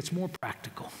 Peter even gets more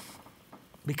practical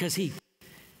because he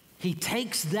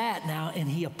takes that now and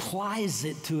he applies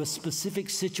it to a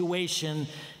specific situation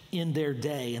in their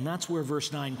day. And that's where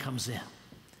verse 9 comes in.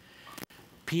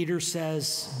 Peter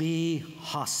says, be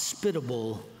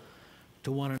hospitable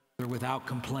to one another without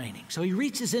complaining. So he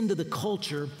reaches into the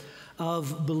culture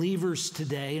of believers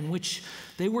today in which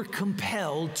they were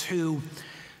compelled to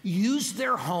use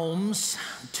their homes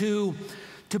to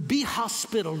be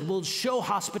hospitable, show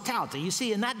hospitality. You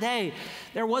see, in that day,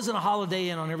 there wasn't a Holiday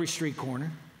Inn on every street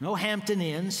corner, no Hampton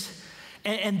Inns.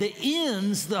 And the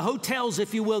inns, the hotels,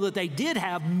 if you will, that they did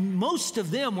have, most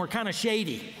of them were kind of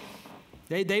shady.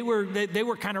 They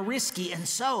were kind of risky, and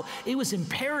so it was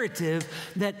imperative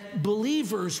that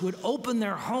believers would open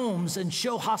their homes and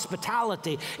show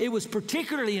hospitality. It was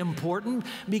particularly important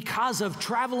because of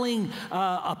traveling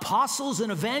apostles and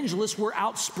evangelists were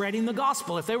out spreading the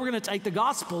gospel. If they were going to take the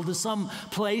gospel to some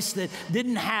place that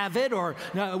didn't have it, or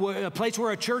a place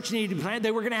where a church needed to be planted,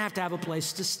 they were going to have a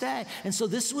place to stay. And so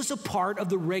this was a part of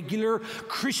the regular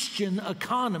Christian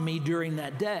economy during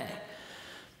that day.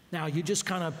 Now, you just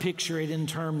kind of picture it in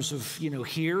terms of,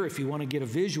 here, if you want to get a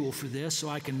visual for this so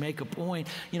I can make a point.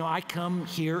 I come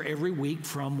here every week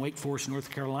from Wake Forest, North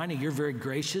Carolina. You're very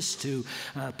gracious to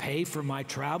pay for my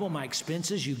travel, my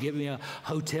expenses. You give me a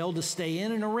hotel to stay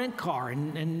in and a rent car,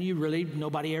 and you really,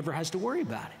 nobody ever has to worry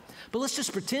about it. But let's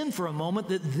just pretend for a moment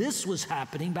that this was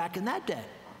happening back in that day.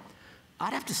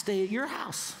 I'd have to stay at your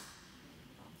house.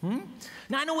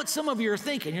 Now, I know what some of you are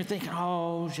thinking. You're thinking,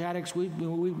 oh, Shaddix,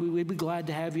 we'd be glad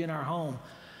to have you in our home.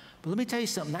 But let me tell you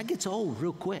something, that gets old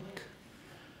real quick.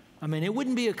 I mean, it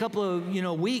wouldn't be a couple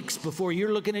of, weeks before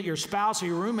you're looking at your spouse or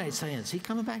your roommate saying, is he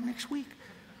coming back next week?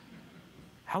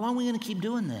 How long are we going to keep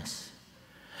doing this?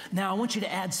 Now, I want you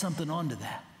to add something onto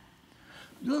that.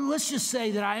 Let's just say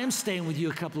that I am staying with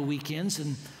you a couple of weekends,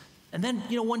 and then,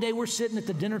 one day we're sitting at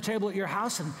the dinner table at your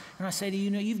house, and I say to you,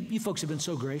 you folks have been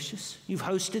so gracious. You've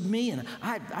hosted me, and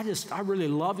I really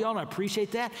love y'all, and I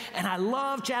appreciate that. And I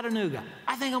love Chattanooga.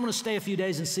 I think I'm going to stay a few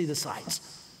days and see the sights.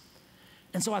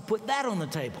 And so I put that on the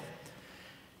table.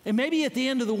 And maybe at the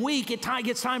end of the week, it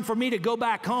gets time for me to go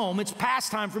back home. It's past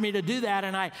time for me to do that.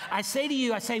 And I say to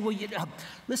you, well,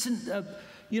 listen,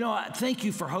 thank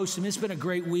you for hosting me. It's been a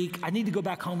great week. I need to go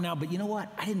back home now, but you know what?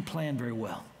 I didn't plan very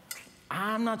well.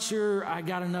 I'm not sure I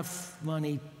got enough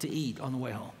money to eat on the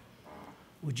way home.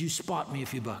 Would you spot me a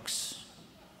few bucks?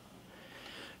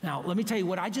 Now, let me tell you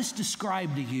what I just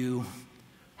described to you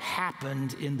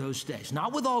happened in those days.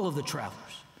 Not with all of the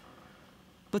travelers,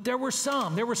 but there were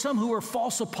some. There were some who were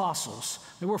false apostles.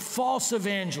 There were false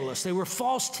evangelists. They were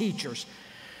false teachers.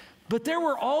 But there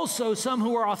were also some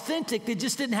who were authentic that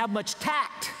just didn't have much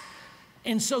tact.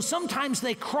 And so sometimes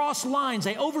they crossed lines.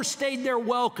 They overstayed their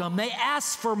welcome. They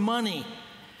asked for money.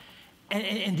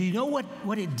 And do you know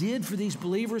what it did for these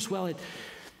believers? Well, it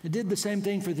did the same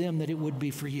thing for them that it would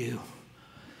be for you.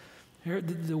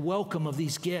 The welcome of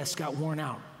these guests got worn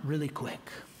out really quick.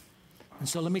 And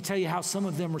so let me tell you how some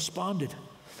of them responded.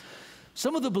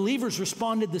 Some of the believers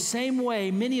responded the same way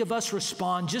many of us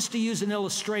respond, just to use an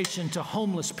illustration, to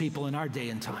homeless people in our day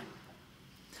and time.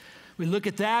 We look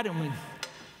at that and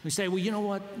We say, well, you know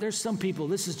what? There's some people,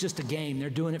 this is just a game. They're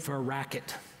doing it for a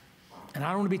racket. And I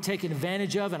don't want to be taken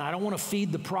advantage of, and I don't want to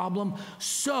feed the problem,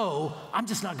 so I'm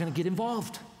just not going to get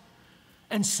involved.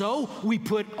 And so we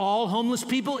put all homeless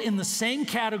people in the same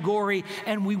category,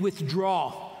 and we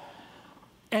withdraw.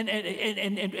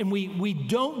 And we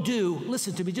don't do,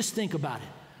 listen to me, just think about it.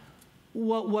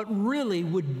 What really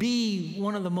would be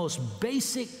one of the most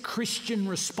basic Christian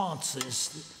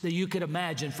responses that you could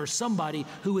imagine for somebody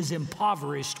who is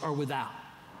impoverished or without.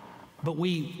 But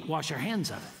we wash our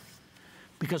hands of it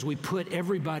because we put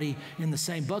everybody in the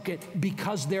same bucket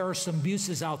because there are some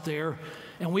abuses out there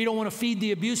and we don't want to feed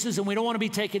the abuses and we don't want to be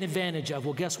taken advantage of.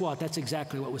 Well, guess what? That's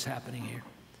exactly what was happening here.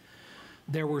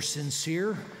 There were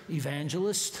sincere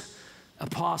evangelists,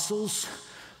 apostles,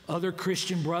 other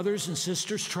Christian brothers and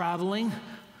sisters traveling,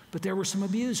 but there were some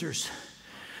abusers.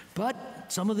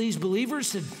 But some of these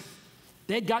believers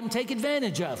they'd gotten taken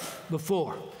advantage of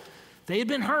before. They had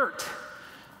been hurt.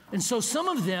 And so some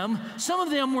of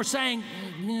them were saying,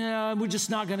 yeah, we're just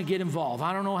not going to get involved.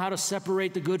 I don't know how to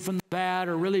separate the good from the bad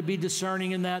or really be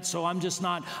discerning in that, so I'm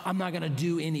not going to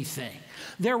do anything.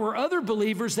 There were other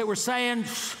believers that were saying,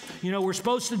 you know, we're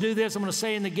supposed to do this. I'm going to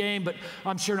stay in the game, but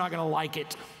I'm sure not going to like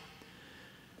it.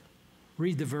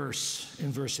 Read the verse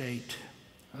in verse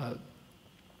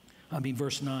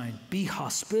 9. Be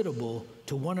hospitable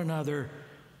to one another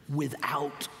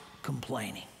without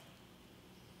complaining.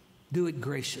 Do it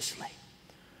graciously.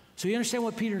 So you understand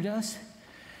what Peter does?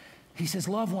 He says,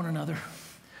 love one another.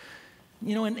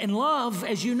 You know, and love,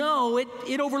 as you know,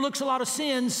 it overlooks a lot of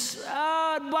sins.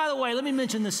 By the way, let me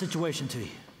mention this situation to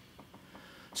you.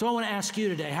 So I want to ask you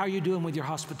today, how are you doing with your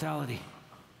hospitality?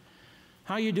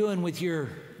 How are you doing with your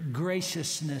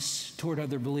graciousness toward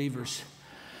other believers?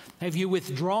 Have you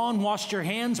withdrawn, washed your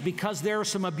hands because there are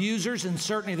some abusers, and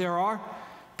certainly there are,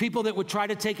 people that would try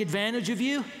to take advantage of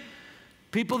you?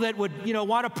 People that would,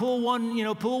 want to pull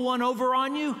one over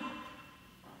on you?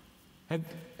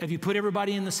 Have you put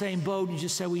everybody in the same boat and you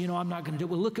just say, well, I'm not going to do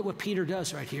it? Well, look at what Peter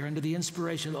does right here under the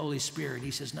inspiration of the Holy Spirit.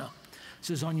 He says, no. This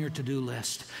is on your to-do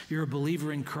list. You're a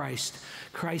believer in Christ.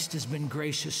 Christ has been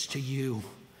gracious to you.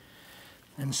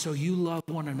 And so you love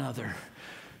one another,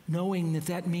 knowing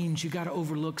that means you got to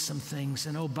overlook some things.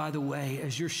 And oh, by the way,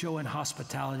 as you're showing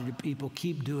hospitality to people,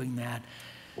 keep doing that.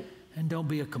 And don't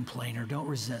be a complainer. Don't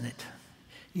resent it.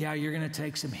 Yeah, you're going to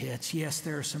take some hits. Yes,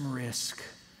 there are some risks.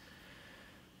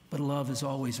 But love is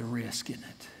always a risk, isn't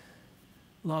it?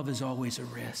 Love is always a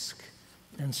risk.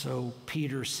 And so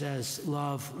Peter says,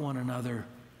 love one another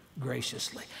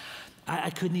graciously. I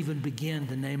couldn't even begin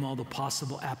to name all the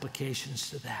possible applications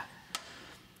to that.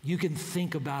 You can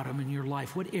think about them in your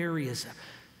life. What areas?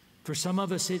 For some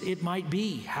of us, it might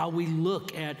be how we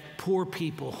look at poor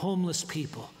people, homeless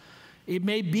people. It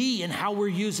may be in how we're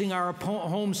using our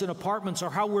homes and apartments or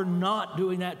how we're not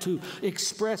doing that to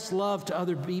express love to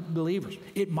other believers.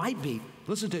 It might be,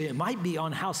 listen to it might be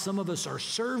on how some of us are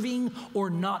serving or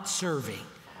not serving.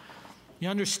 You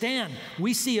understand?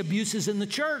 We see abuses in the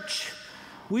church.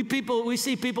 We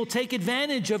see people take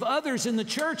advantage of others in the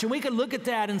church, and we can look at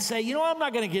that and say, I'm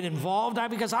not going to get involved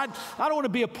because I don't want to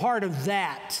be a part of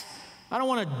that. I don't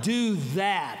want to do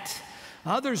that.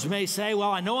 Others may say,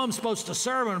 well, I know I'm supposed to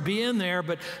serve and be in there,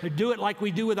 but do it like we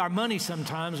do with our money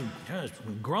sometimes and just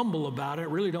grumble about it.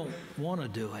 Really don't want to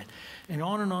do it. And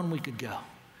on we could go.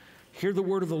 Hear the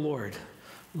word of the Lord.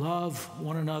 Love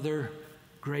one another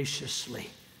graciously,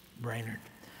 Brainerd.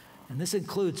 And this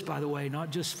includes, by the way,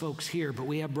 not just folks here, but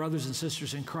we have brothers and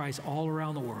sisters in Christ all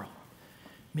around the world.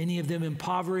 Many of them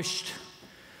impoverished,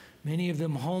 many of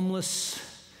them homeless,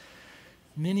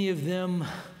 many of them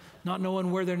not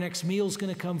knowing where their next meal is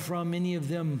going to come from, many of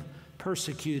them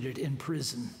persecuted in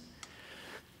prison.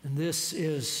 And this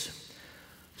is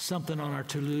something on our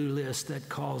to-do list that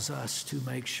calls us to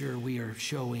make sure we are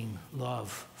showing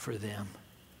love for them.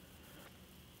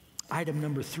 Item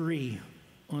number 3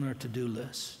 on our to-do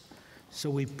list. So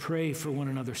we pray for one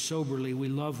another soberly. We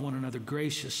love one another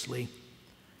graciously.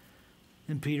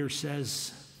 And Peter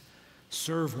says,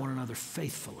 serve one another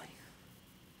faithfully.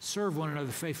 Serve one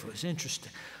another faithfully. It's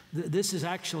interesting. This is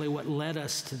actually what led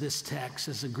us to this text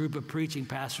as a group of preaching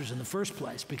pastors in the first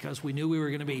place, because we knew we were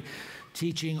going to be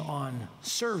teaching on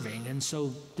serving. And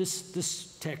so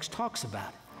this text talks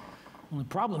about it. Well, the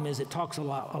problem is it talks a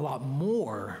lot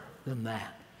more than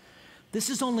that. This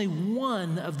is only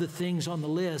one of the things on the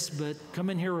list, but come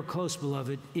in here real close,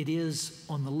 beloved. It is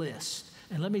on the list.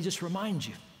 And let me just remind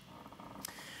you,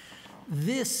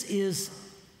 this is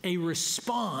a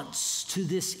response to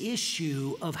this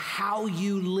issue of how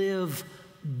you live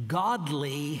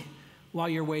godly while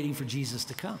you're waiting for Jesus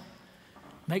to come.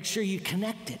 Make sure you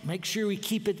connect it. Make sure we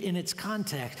keep it in its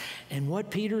context. And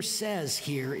what Peter says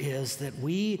here is that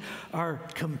we are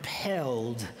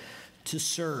compelled to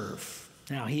serve.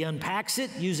 Now, he unpacks it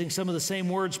using some of the same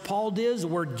words Paul did. The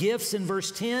word gifts in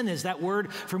verse 10 is that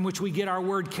word from which we get our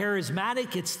word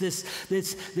charismatic. It's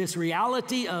this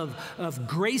reality of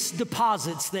grace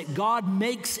deposits that God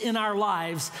makes in our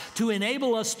lives to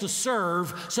enable us to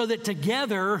serve, so that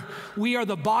together we are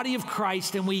the body of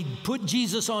Christ and we put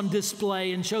Jesus on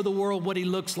display and show the world what he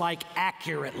looks like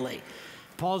accurately.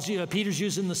 Peter's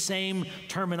using the same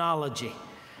terminology.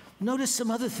 Notice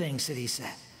some other things that he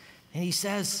said. And he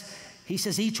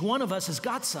says each one of us has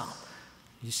got some.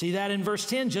 You see that in verse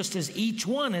 10, just as each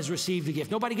one has received a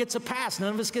gift. Nobody gets a pass.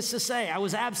 None of us gets to say, I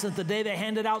was absent the day they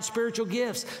handed out spiritual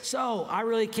gifts, so I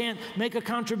really can't make a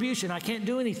contribution. I can't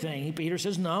do anything. Peter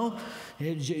says, no.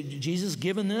 Jesus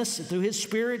given this through his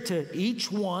Spirit to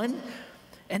each one.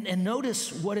 And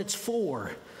notice what it's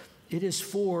for. It is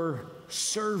for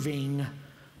serving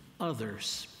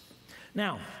others.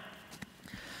 Now,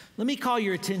 let me call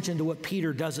your attention to what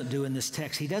Peter doesn't do in this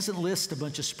text. He doesn't list a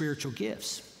bunch of spiritual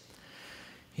gifts.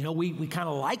 You know, we kind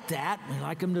of like that. We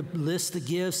like him to list the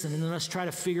gifts and then let's try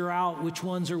to figure out which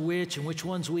ones are which and which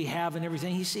ones we have and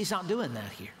everything. He's not doing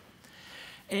that here.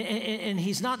 And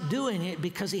he's not doing it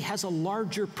because he has a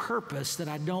larger purpose that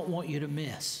I don't want you to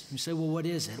miss. You say, well, what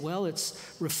is it? Well,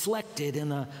 it's reflected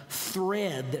in a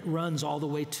thread that runs all the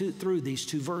way through these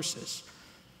two verses.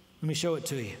 Let me show it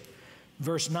to you.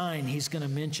 Verse 9, he's going to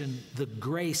mention the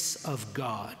grace of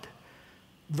God.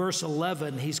 Verse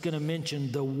 11, he's going to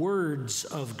mention the words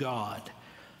of God.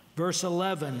 Verse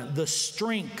 11, the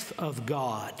strength of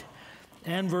God.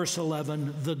 And verse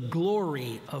 11, the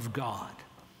glory of God.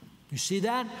 You see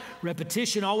that?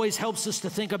 Repetition always helps us to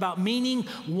think about meaning.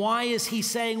 Why is he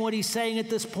saying what he's saying at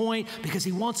this point? Because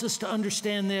he wants us to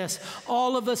understand this.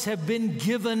 All of us have been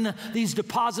given these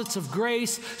deposits of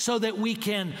grace so that we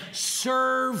can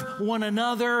serve one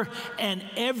another, and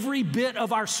every bit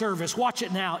of our service, watch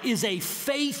it now, is a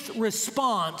faith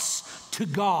response to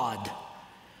God.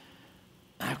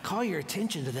 I call your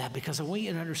attention to that because I want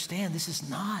you to understand this is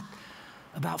not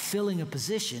about filling a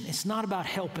position. It's not about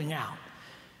helping out.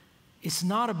 It's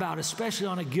not about, especially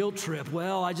on a guilt trip,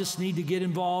 well, I just need to get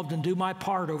involved and do my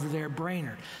part over there at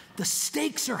Brainerd. The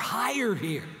stakes are higher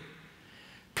here.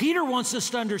 Peter wants us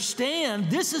to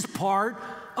understand this is part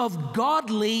of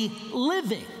godly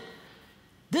living.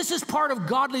 This is part of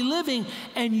godly living,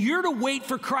 and you're to wait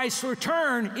for Christ's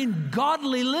return in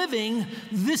godly living.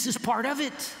 This is part of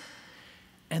it.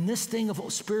 And this thing of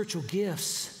spiritual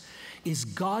gifts is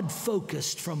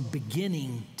God-focused from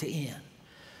beginning to end.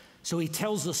 So he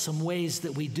tells us some ways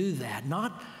that we do that,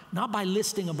 not by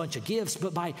listing a bunch of gifts,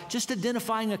 but by just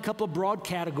identifying a couple of broad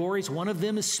categories. One of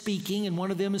them is speaking and one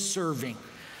of them is serving.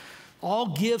 All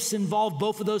gifts involve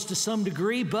both of those to some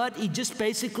degree, but he just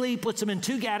basically puts them in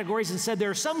two categories and said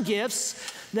there are some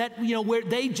gifts that, where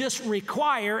they just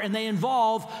require and they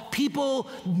involve people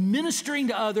ministering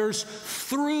to others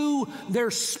through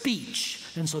their speech.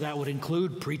 And so that would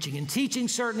include preaching and teaching,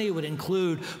 certainly. It would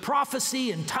include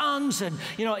prophecy and tongues and,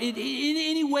 in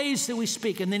any ways that we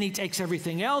speak. And then he takes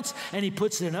everything else and he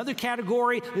puts it in another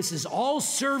category. This is all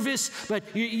service, but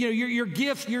your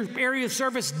gift, your area of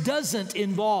service doesn't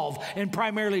involve and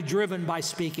primarily driven by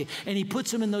speaking. And he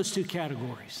puts them in those two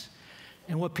categories.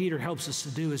 And what Peter helps us to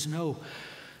do is know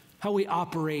how we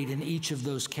operate in each of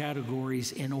those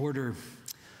categories in order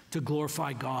to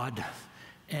glorify God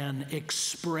and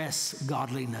express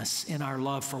godliness in our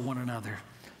love for one another.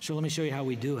 So let me show you how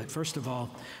we do it. First of all,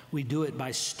 we do it by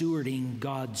stewarding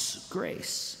God's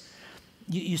grace.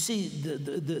 You see,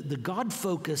 the God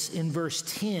focus in verse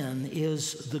 10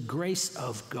 is the grace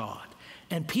of God.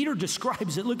 And Peter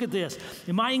describes it. Look at this.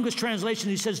 In my English translation,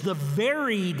 he says the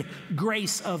varied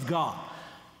grace of God.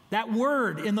 That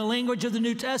word in the language of the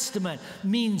New Testament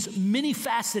means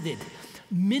many-faceted,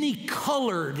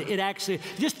 many-colored. It actually,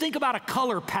 just think about a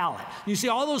color palette. You see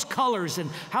all those colors and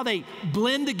how they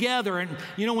blend together, and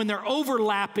when they're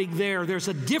overlapping there's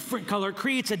a different color. It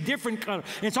creates a different color.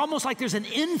 And it's almost like there's an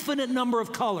infinite number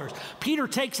of colors. Peter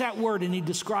takes that word and he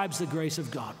describes the grace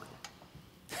of God.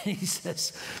 He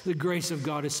says the grace of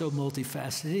God is so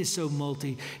multifaceted.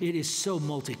 It is so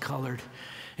multicolored.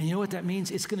 And you know what that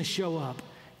means? It's going to show up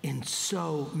in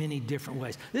so many different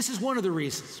ways. This is one of the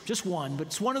reasons, just one, but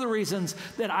it's one of the reasons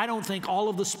that I don't think all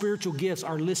of the spiritual gifts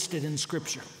are listed in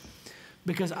Scripture.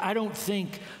 Because I don't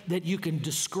think that you can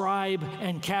describe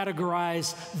and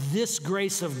categorize this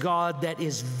grace of God that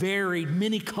is varied,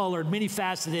 many-colored,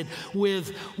 many-faceted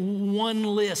with one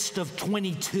list of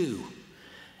 22.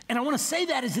 And I want to say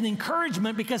that as an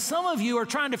encouragement because some of you are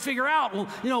trying to figure out,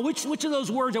 well, which of those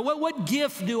words, what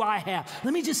gift do I have?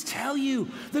 Let me just tell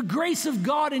you, the grace of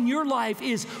God in your life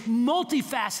is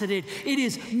multifaceted. It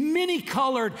is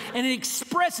many-colored, and it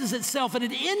expresses itself in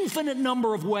an infinite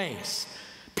number of ways.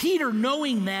 Peter,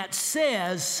 knowing that,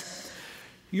 says,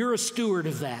 you're a steward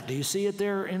of that. Do you see it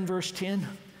there in verse 10?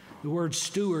 The word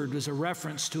steward was a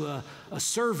reference to a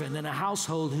servant in a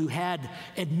household who had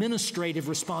administrative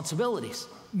responsibilities,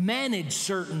 manage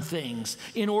certain things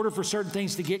in order for certain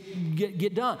things to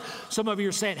get done. Some of you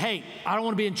are saying, hey, I don't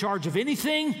want to be in charge of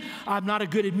anything. I'm not a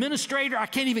good administrator. I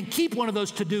can't even keep one of those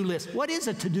to-do lists. What is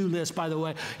a to-do list, by the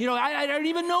way? I don't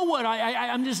even know what.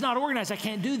 I'm just not organized. I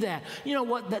can't do that. You know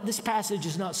what? This passage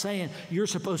is not saying you're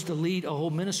supposed to lead a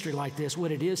whole ministry like this.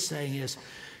 What it is saying is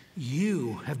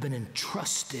you have been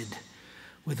entrusted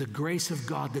with the grace of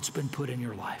God that's been put in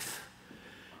your life,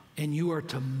 and you are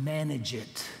to manage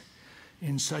it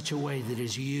in such a way that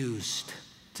is used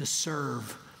to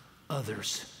serve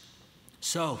others.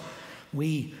 So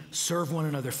we serve one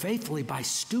another faithfully by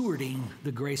stewarding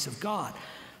the grace of God.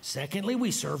 Secondly,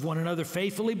 we serve one another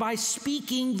faithfully by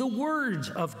speaking the words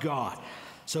of God.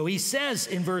 So he says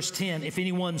in verse 10, if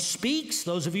anyone speaks,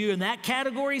 those of you in that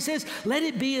category, he says, let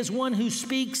it be as one who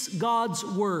speaks God's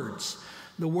words.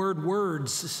 The word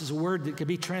words, this is a word that could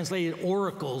be translated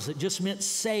oracles. It just meant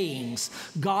sayings,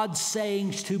 God's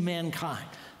sayings to mankind.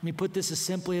 Let me put this as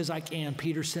simply as I can.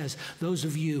 Peter says, those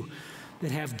of you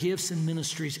that have gifts and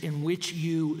ministries in which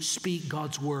you speak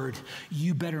God's word,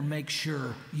 you better make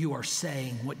sure you are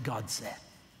saying what God said.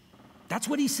 That's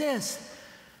what he says.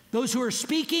 Those who are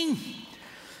speaking,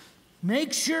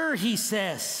 make sure, he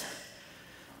says,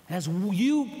 as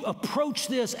you approach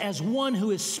this as one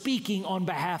who is speaking on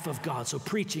behalf of God, so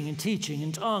preaching and teaching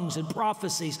and tongues and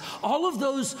prophecies, all of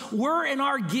those were in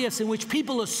our gifts in which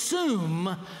people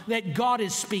assume that God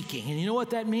is speaking. And you know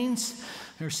what that means?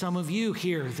 There's some of you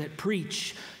here that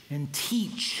preach and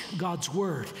teach God's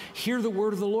word. Hear the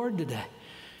word of the Lord today.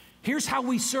 Here's how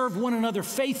we serve one another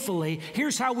faithfully.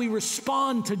 Here's how we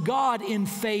respond to God in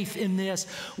faith in this.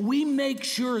 We make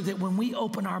sure that when we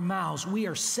open our mouths, we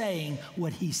are saying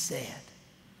what he said.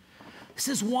 This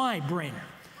is why, Brainerd,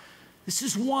 this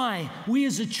is why we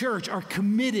as a church are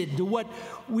committed to what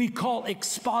we call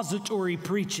expository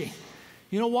preaching.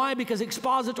 You know why? Because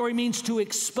expository means to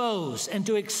expose, and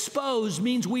to expose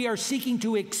means we are seeking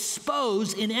to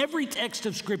expose in every text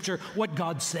of Scripture what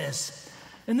God says.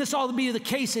 And this ought to be the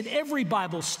case in every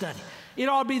Bible study. It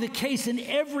ought to be the case in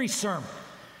every sermon.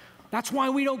 That's why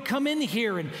we don't come in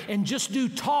here and just do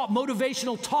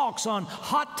motivational talks on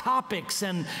hot topics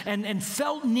and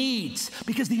felt needs.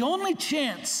 Because the only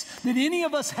chance that any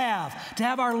of us have to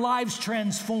have our lives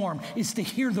transformed is to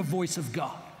hear the voice of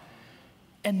God.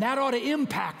 And that ought to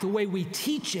impact the way we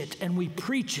teach it and we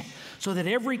preach it, so that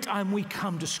every time we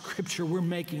come to Scripture, we're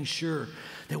making sure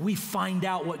that we find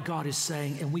out what God is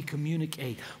saying and we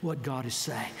communicate what God is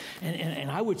saying.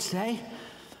 And I would say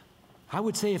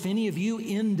if any of you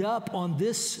end up on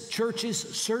this church's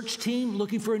search team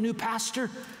looking for a new pastor,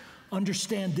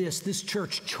 understand this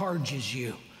church charges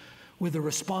you with the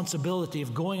responsibility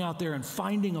of going out there and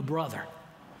finding a brother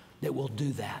that will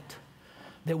do that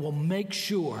will make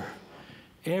sure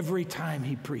every time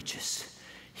he preaches,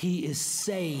 he is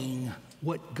saying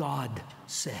what God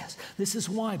says. This is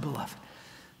why, beloved.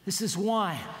 This is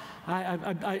why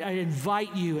I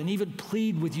invite you and even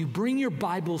plead with you, bring your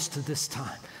Bibles to this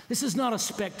time. This is not a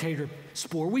spectator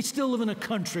sport. We still live in a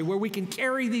country where we can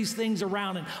carry these things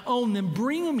around and own them.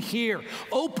 Bring them here.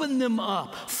 Open them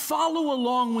up. Follow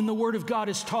along when the Word of God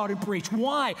is taught and preached.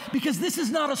 Why? Because this is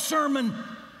not a sermon.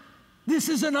 This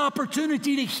is an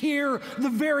opportunity to hear the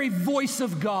very voice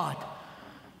of God.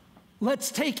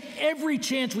 Let's take every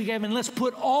chance we have and let's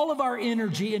put all of our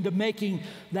energy into making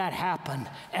that happen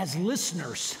as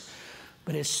listeners,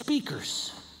 but as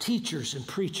speakers, teachers, and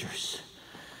preachers.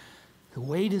 The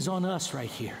weight is on us right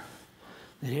here,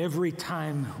 that every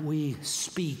time we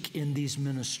speak in these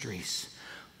ministries,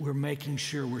 we're making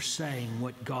sure we're saying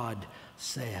what God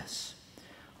says.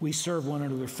 We serve one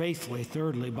another faithfully,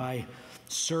 thirdly, by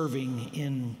serving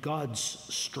in God's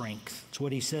strength. That's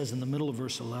what he says in the middle of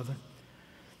verse 11.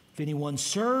 If anyone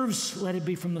serves, let it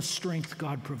be from the strength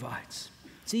God provides.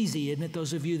 It's easy, isn't it?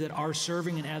 Those of you that are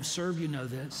serving and have served, you know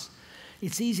this.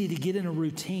 It's easy to get in a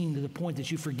routine to the point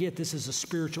that you forget this is a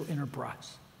spiritual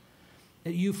enterprise.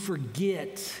 That you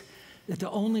forget that the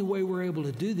only way we're able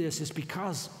to do this is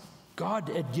because God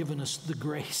had given us the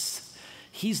grace.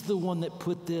 He's the one that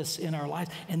put this in our life.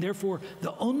 And therefore,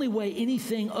 the only way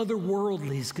anything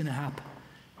otherworldly is going to happen,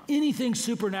 anything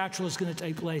supernatural is going to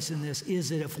take place in this is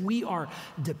that if we are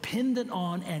dependent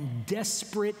on and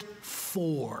desperate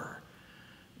for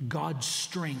God's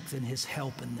strength and His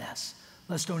help in this,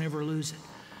 let's don't ever lose it.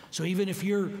 So even if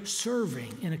you're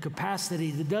serving in a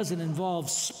capacity that doesn't involve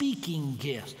speaking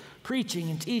gifts, preaching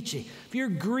and teaching, if you're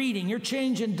greeting, you're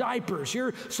changing diapers,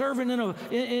 you're serving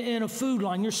in a food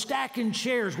line, you're stacking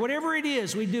chairs, whatever it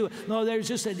is we do. No, there's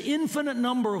just an infinite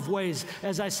number of ways,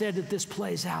 as I said, that this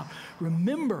plays out.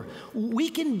 Remember, we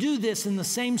can do this in the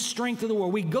same strength of the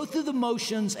world. We go through the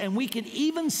motions and we can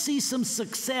even see some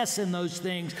success in those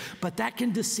things, but that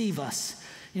can deceive us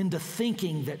into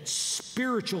thinking that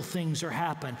spiritual things are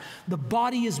happening. The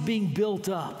body is being built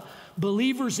up.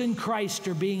 Believers in Christ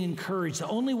are being encouraged. The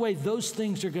only way those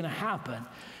things are going to happen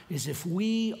is if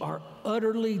we are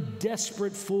utterly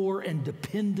desperate for and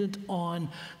dependent on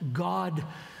God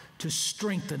to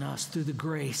strengthen us through the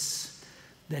grace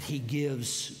that He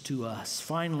gives to us.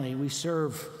 Finally, we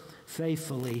serve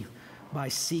faithfully by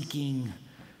seeking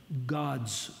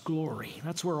God's glory.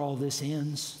 That's where all this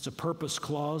ends. It's a purpose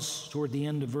clause toward the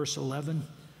end of verse 11.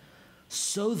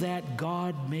 So that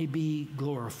God may be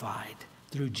glorified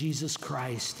through Jesus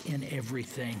Christ in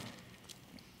everything.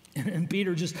 And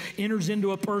Peter just enters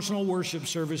into a personal worship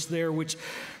service there, which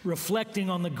reflecting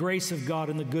on the grace of God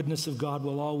and the goodness of God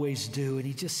will always do. And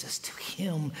he just says, to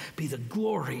Him be the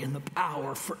glory and the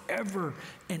power forever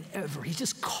and ever. He's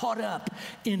just caught up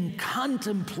in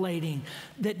contemplating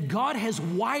that God has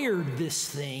wired this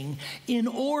thing in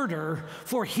order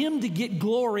for Him to get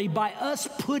glory by us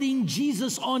putting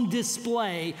Jesus on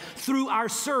display through our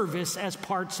service as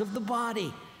parts of the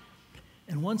body.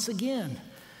 And once again,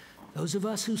 those of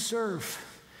us who serve,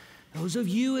 those of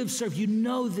you who have served, you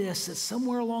know this, that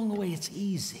somewhere along the way it's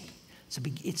easy.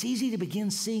 It's easy to begin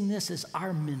seeing this as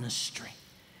our ministry.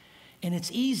 And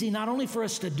it's easy not only for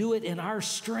us to do it in our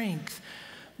strength,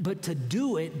 but to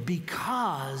do it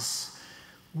because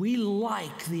we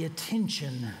like the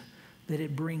attention that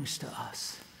it brings to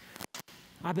us.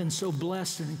 I've been so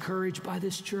blessed and encouraged by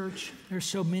this church. There's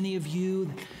so many of you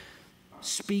that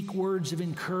speak words of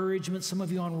encouragement, some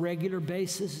of you on a regular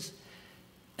basis.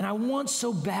 And I want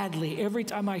so badly, every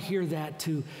time I hear that,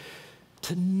 to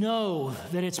know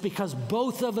that it's because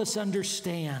both of us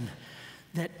understand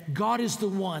that God is the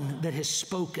one that has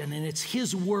spoken, and it's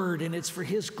His word, and it's for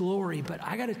His glory. But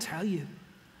I got to tell you,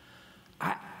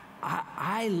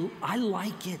 I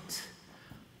like it.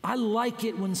 I like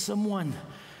it when someone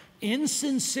in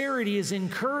sincerity is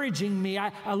encouraging me.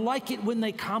 I like it when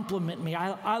they compliment me.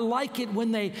 I like it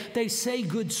when they say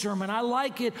good sermon. I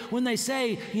like it when they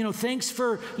say, thanks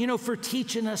for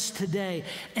teaching us today.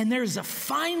 And there's a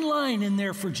fine line in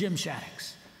there for Jim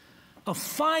Shaddix. A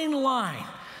fine line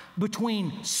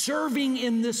between serving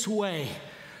in this way,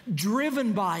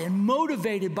 driven by and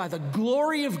motivated by the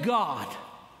glory of God,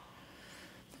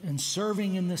 and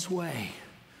serving in this way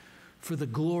for the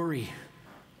glory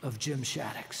of Jim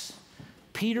Shaddix.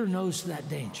 Peter knows that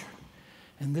danger,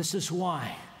 and this is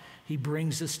why he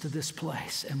brings us to this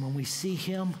place. And when we see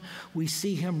him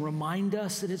remind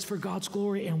us that it's for God's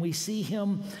glory, and we see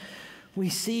him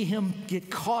get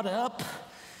caught up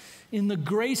in the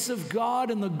grace of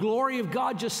God and the glory of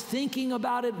God. Just thinking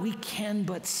about it, we can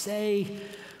but say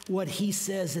what he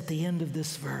says at the end of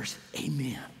this verse.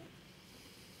 Amen.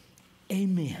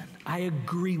 Amen. I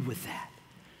agree with that.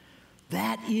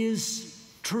 That is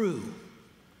true,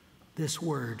 this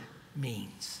word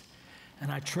means.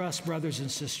 And I trust, brothers and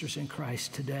sisters in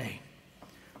Christ, today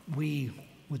we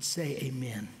would say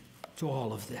amen to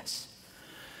all of this.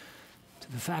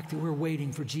 To the fact that we're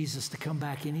waiting for Jesus to come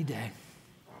back any day.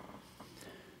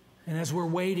 And as we're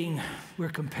waiting, we're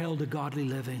compelled to godly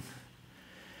living.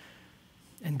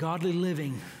 And godly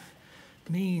living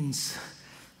means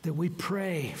that we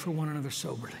pray for one another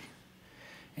soberly.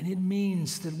 And it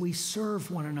means that we serve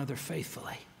one another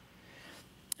faithfully.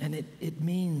 And it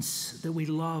means that we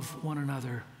love one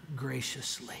another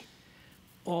graciously.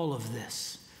 All of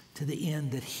this to the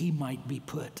end that he might be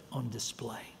put on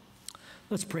display.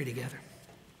 Let's pray together.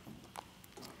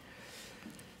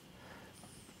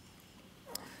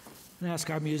 And ask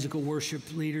our musical worship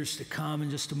leaders to come in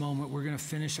just a moment. We're going to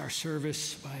finish our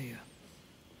service by,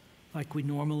 like we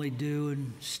normally do,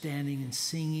 and standing and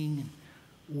singing and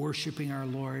worshiping our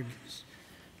Lord.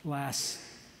 Last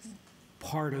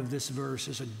part of this verse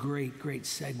is a great, great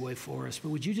segue for us. But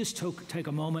would you just take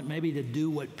a moment maybe to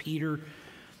do what Peter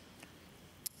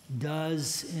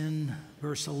does in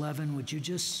verse 11? Would you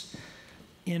just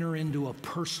enter into a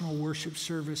personal worship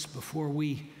service before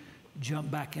we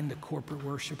jump back into corporate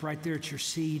worship? Right there at your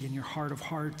seat in your heart of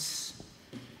hearts.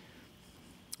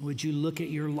 Would you look at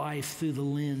your life through the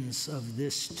lens of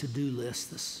this to-do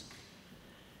list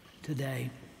today?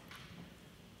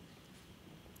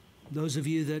 Those of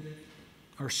you that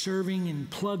are serving and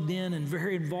plugged in and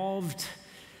very involved,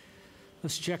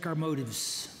 let's check our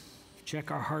motives, check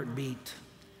our heartbeat.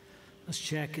 Let's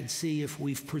check and see if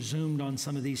we've presumed on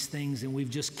some of these things and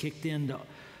we've just kicked into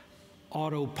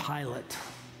autopilot,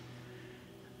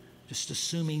 just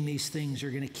assuming these things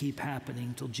are going to keep happening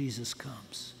until Jesus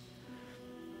comes.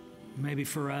 Maybe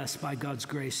for us, by God's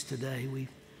grace today, we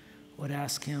would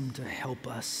ask Him to help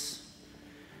us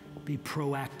be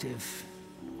proactive,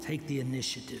 take the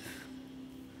initiative,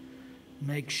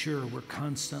 make sure we're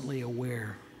constantly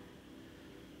aware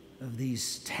of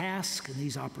these tasks and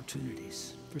these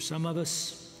opportunities. For some of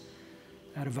us,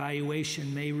 that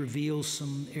evaluation may reveal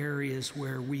some areas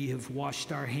where we have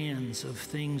washed our hands of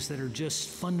things that are just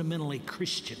fundamentally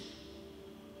Christian.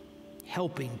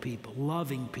 Helping people,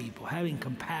 loving people, having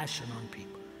compassion on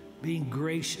people, being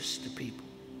gracious to people.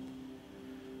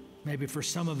 Maybe for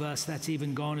some of us, that's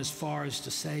even gone as far as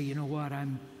to say, you know what,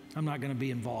 I'm not going to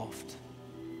be involved.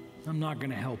 I'm not going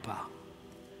to help out.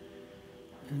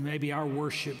 And maybe our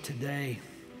worship today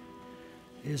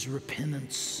is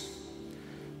repentance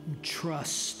and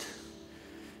trust,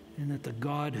 and that the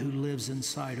God who lives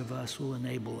inside of us will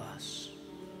enable us.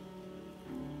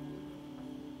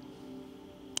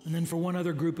 And then for one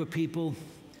other group of people,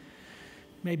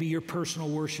 maybe your personal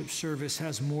worship service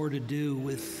has more to do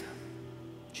with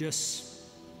just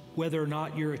whether or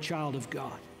not you're a child of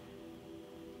God.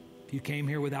 If you came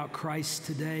here without Christ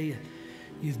today,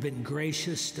 you've been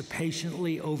gracious to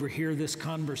patiently overhear this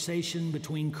conversation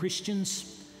between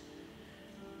Christians,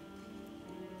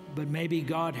 but maybe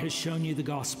God has shown you the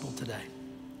gospel today.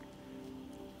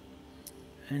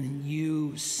 And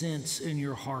you sense in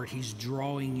your heart He's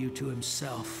drawing you to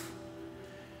Himself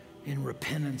in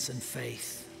repentance and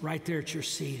faith. Right there at your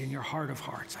seat, in your heart of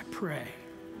hearts, I pray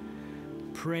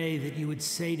that you would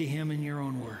say to Him in your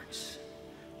own words,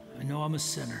 I know I'm a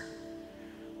sinner,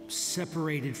 I'm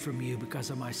separated from you because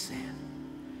of my sin,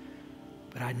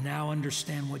 but I now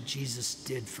understand what Jesus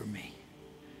did for me.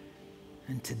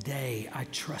 And today I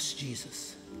trust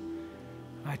Jesus.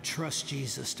 I trust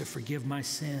Jesus to forgive my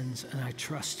sins, and I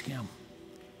trust Him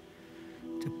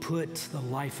to put the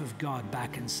life of God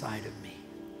back inside of me,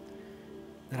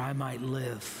 that I might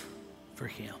live for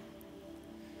Him.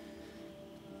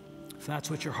 If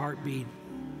that's what your heartbeat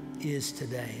is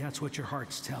today, that's what your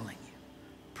heart's telling you,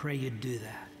 pray you'd do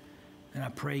that. And I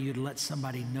pray you'd let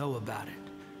somebody know about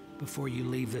it before you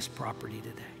leave this property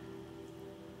today.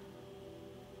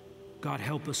 God,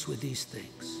 help us with these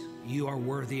things. You are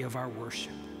worthy of our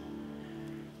worship.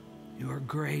 You are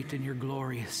great and you're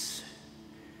glorious.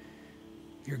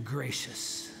 You're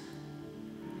gracious.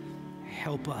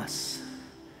 Help us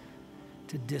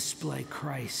to display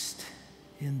Christ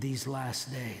in these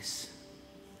last days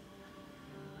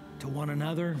to one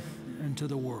another and to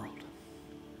the world.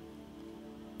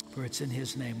 For it's in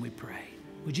His name we pray.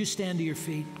 Would you stand to your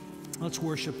feet? Let's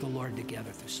worship the Lord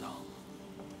together through song.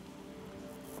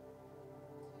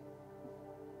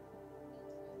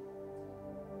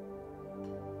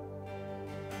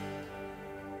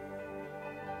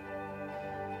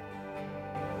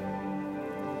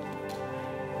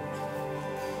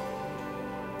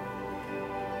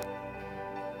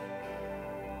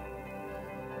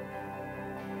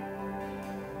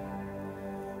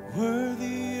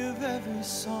 Worthy of every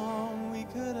song we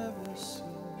could ever sing,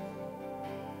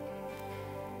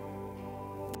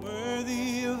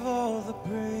 worthy of all the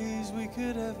praise we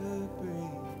could ever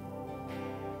bring,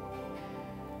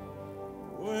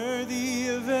 worthy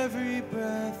of every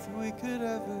breath we could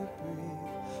ever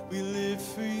breathe. We live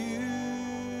for You.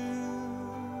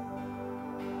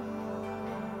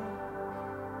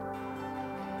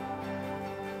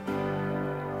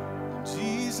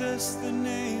 Jesus, the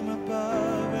name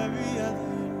above every other name.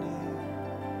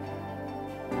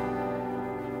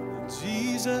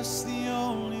 Jesus, the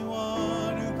only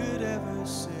one who could ever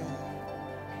save.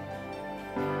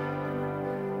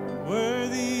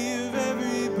 Worthy of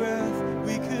every breath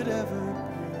we could ever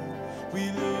breathe. We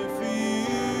live for You.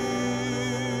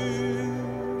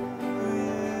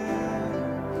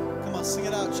 Yeah. Come on, sing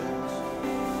it out, church.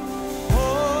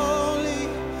 Holy,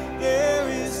 there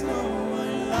is no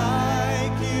one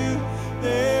like You.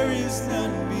 There is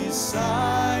none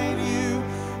beside You.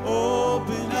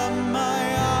 Open up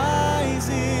my eyes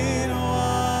in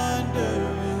wonder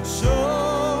and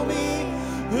show me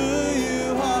who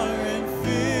You are, and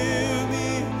fill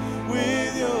me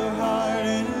with Your heart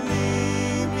and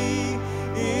lead me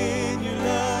in Your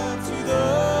love to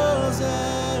those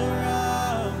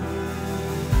around me.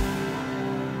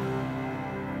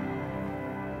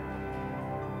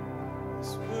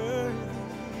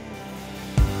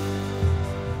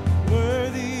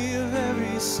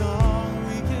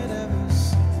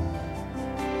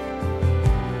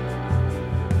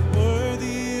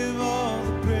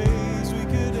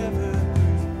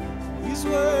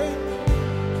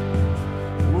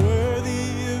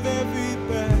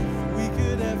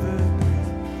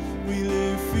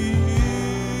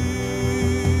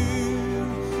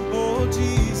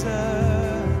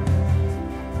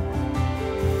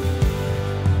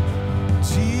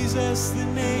 Jesus, the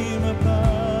name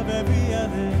above every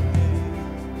other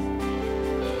name.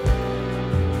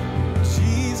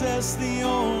 Jesus, the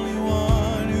only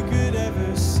one who could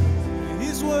ever say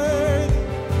He's worthy,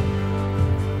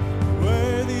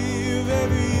 worthy of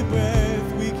every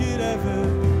breath we could ever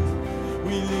breathe.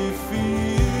 We live for You.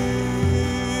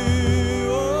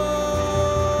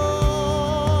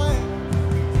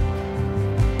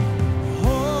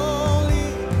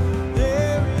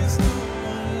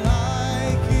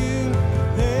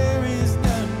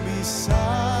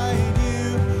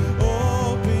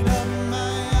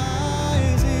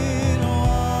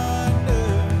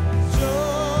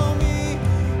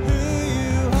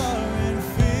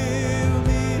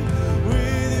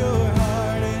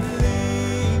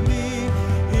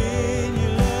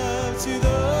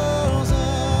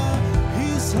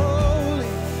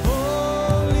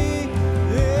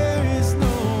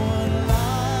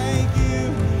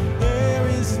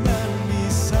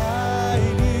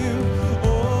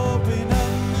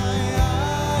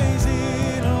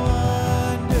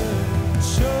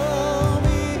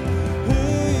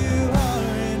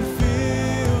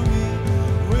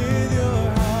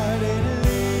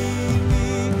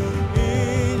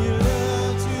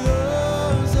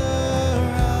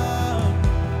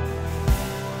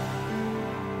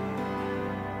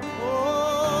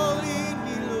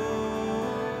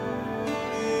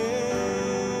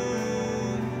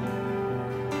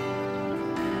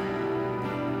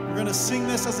 Sing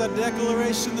this as a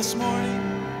declaration this morning.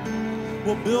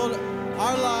 We'll build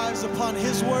our lives upon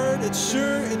His word. It's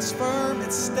sure, it's firm,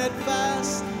 it's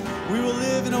steadfast. We will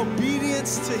live in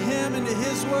obedience to Him and to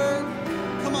His word.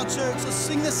 Come on, church, let's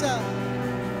sing this out.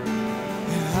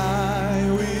 And I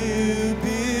will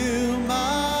build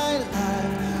my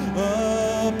life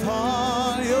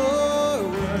upon Your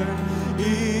word.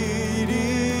 It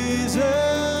is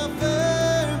a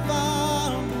firm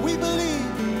foundation. We believe.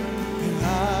 And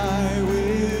I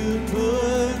will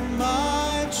put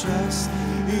my trust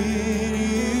in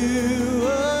You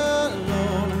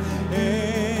alone,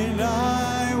 and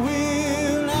I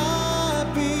will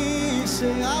not be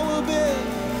saying I will build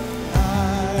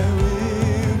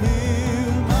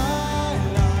my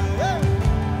life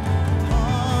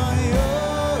upon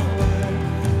Your word.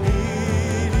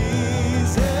 It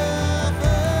is a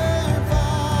firm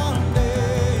foundation.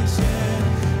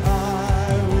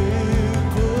 I will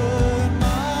put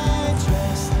my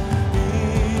trust in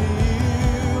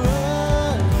You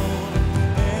alone,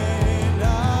 and I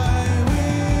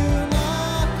will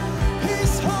not.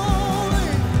 He's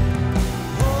holy,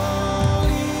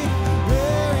 holy.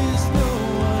 There is no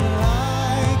one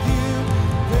like You.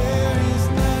 There is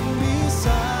none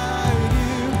beside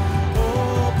You.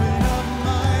 Open up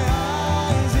my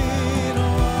eyes in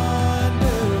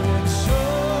wonder and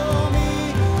show me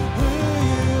who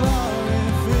You are,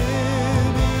 and fill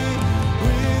me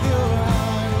with Your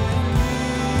heart and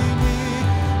lead me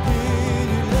in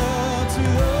Your love to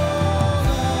all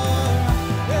around.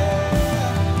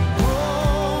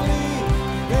 Holy,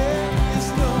 there is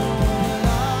no one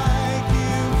like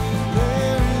You.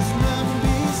 There is none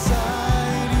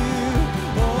beside You.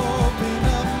 Open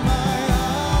up my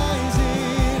eyes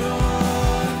in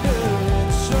wonder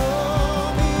and show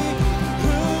me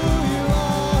who You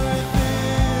are, and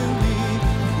fill me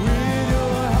with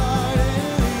Your heart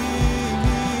and lead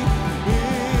me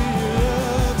in Your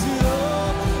love to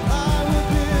all. I will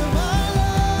build my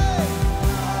life.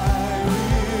 I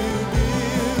will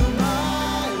build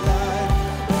my life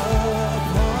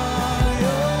upon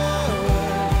Your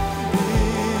word.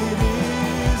 It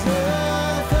is a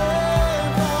firm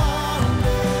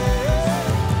foundation.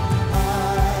 I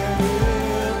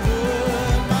will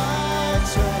put my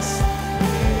trust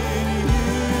in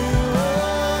You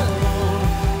alone,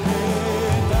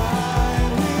 and I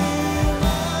will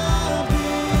not be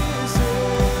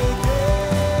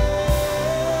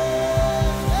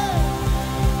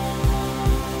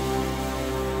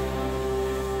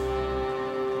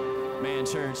Man,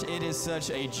 church, it is such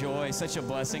a joy, such a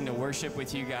blessing to worship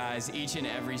with you guys each and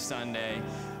every Sunday.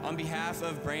 On behalf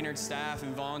of Brainerd staff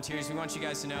and volunteers, we want you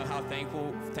guys to know how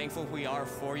thankful we are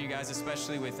for you guys,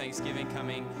 especially with Thanksgiving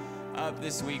coming up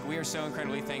this week. We are so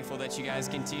incredibly thankful that you guys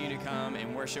continue to come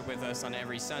and worship with us on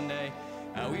every Sunday.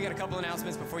 We got a couple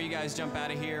announcements before you guys jump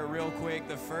out of here real quick.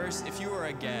 The first, if you are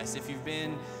a guest, if you've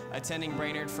been attending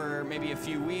Brainerd for maybe a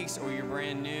few weeks or you're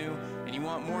brand new and you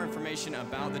want more information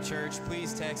about the church,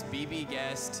 please text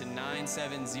BBGuest to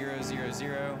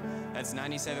 97000. That's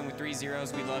 97 with 3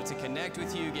 zeros. We'd love to connect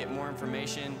with you, get more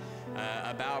information.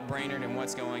 about Brainerd and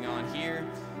what's going on here.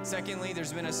 Secondly,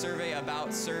 there's been a survey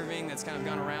about serving that's kind of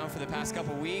gone around for the past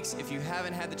couple weeks. If you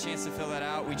haven't had the chance to fill that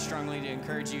out, we'd strongly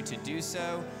encourage you to do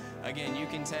so. Again, you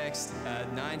can text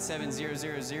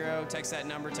 97000, text that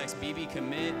number, text BB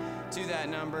Commit to that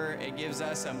number. It gives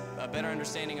us a better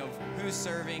understanding of who's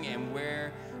serving and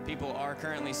where people are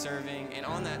currently serving. And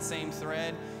on that same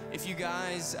thread, if you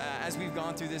guys, as we've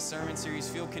gone through this sermon series,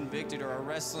 feel convicted or are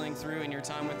wrestling through in your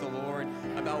time with the Lord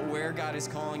about where God is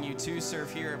calling you to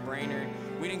serve here at Brainerd,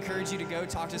 we'd encourage you to go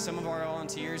talk to some of our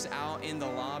volunteers out in the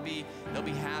lobby. They'll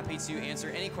be happy to answer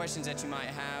any questions that you might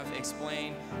have,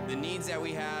 explain the needs that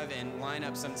we have, and line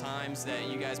up some times that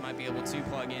you guys might be able to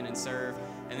plug in and serve.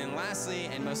 And then lastly,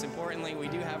 and most importantly, we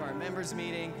do have our members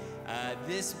meeting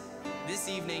this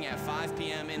evening at 5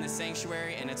 p.m. in the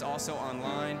sanctuary, and it's also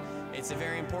online. It's a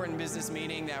very important business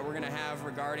meeting that we're going to have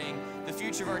regarding the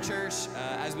future of our church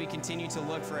as we continue to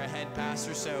look for a head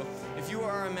pastor. So if you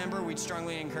are a member, we'd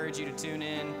strongly encourage you to tune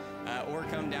in or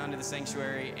come down to the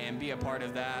sanctuary and be a part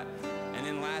of that. And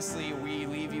then lastly, we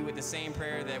leave you with the same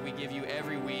prayer that we give you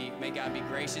every week. May God be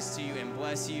gracious to you and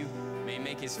bless you. May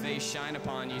make his face shine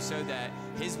upon you so that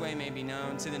his way may be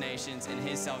known to the nations and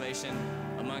his salvation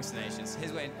amongst the nations.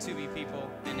 His way to be people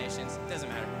and nations. Doesn't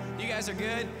matter. You guys are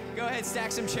good. Go ahead,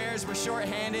 stack some chairs. We're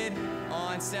short-handed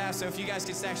on staff, so if you guys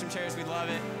could stack some chairs, we'd love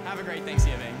it. Have a great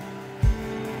Thanksgiving.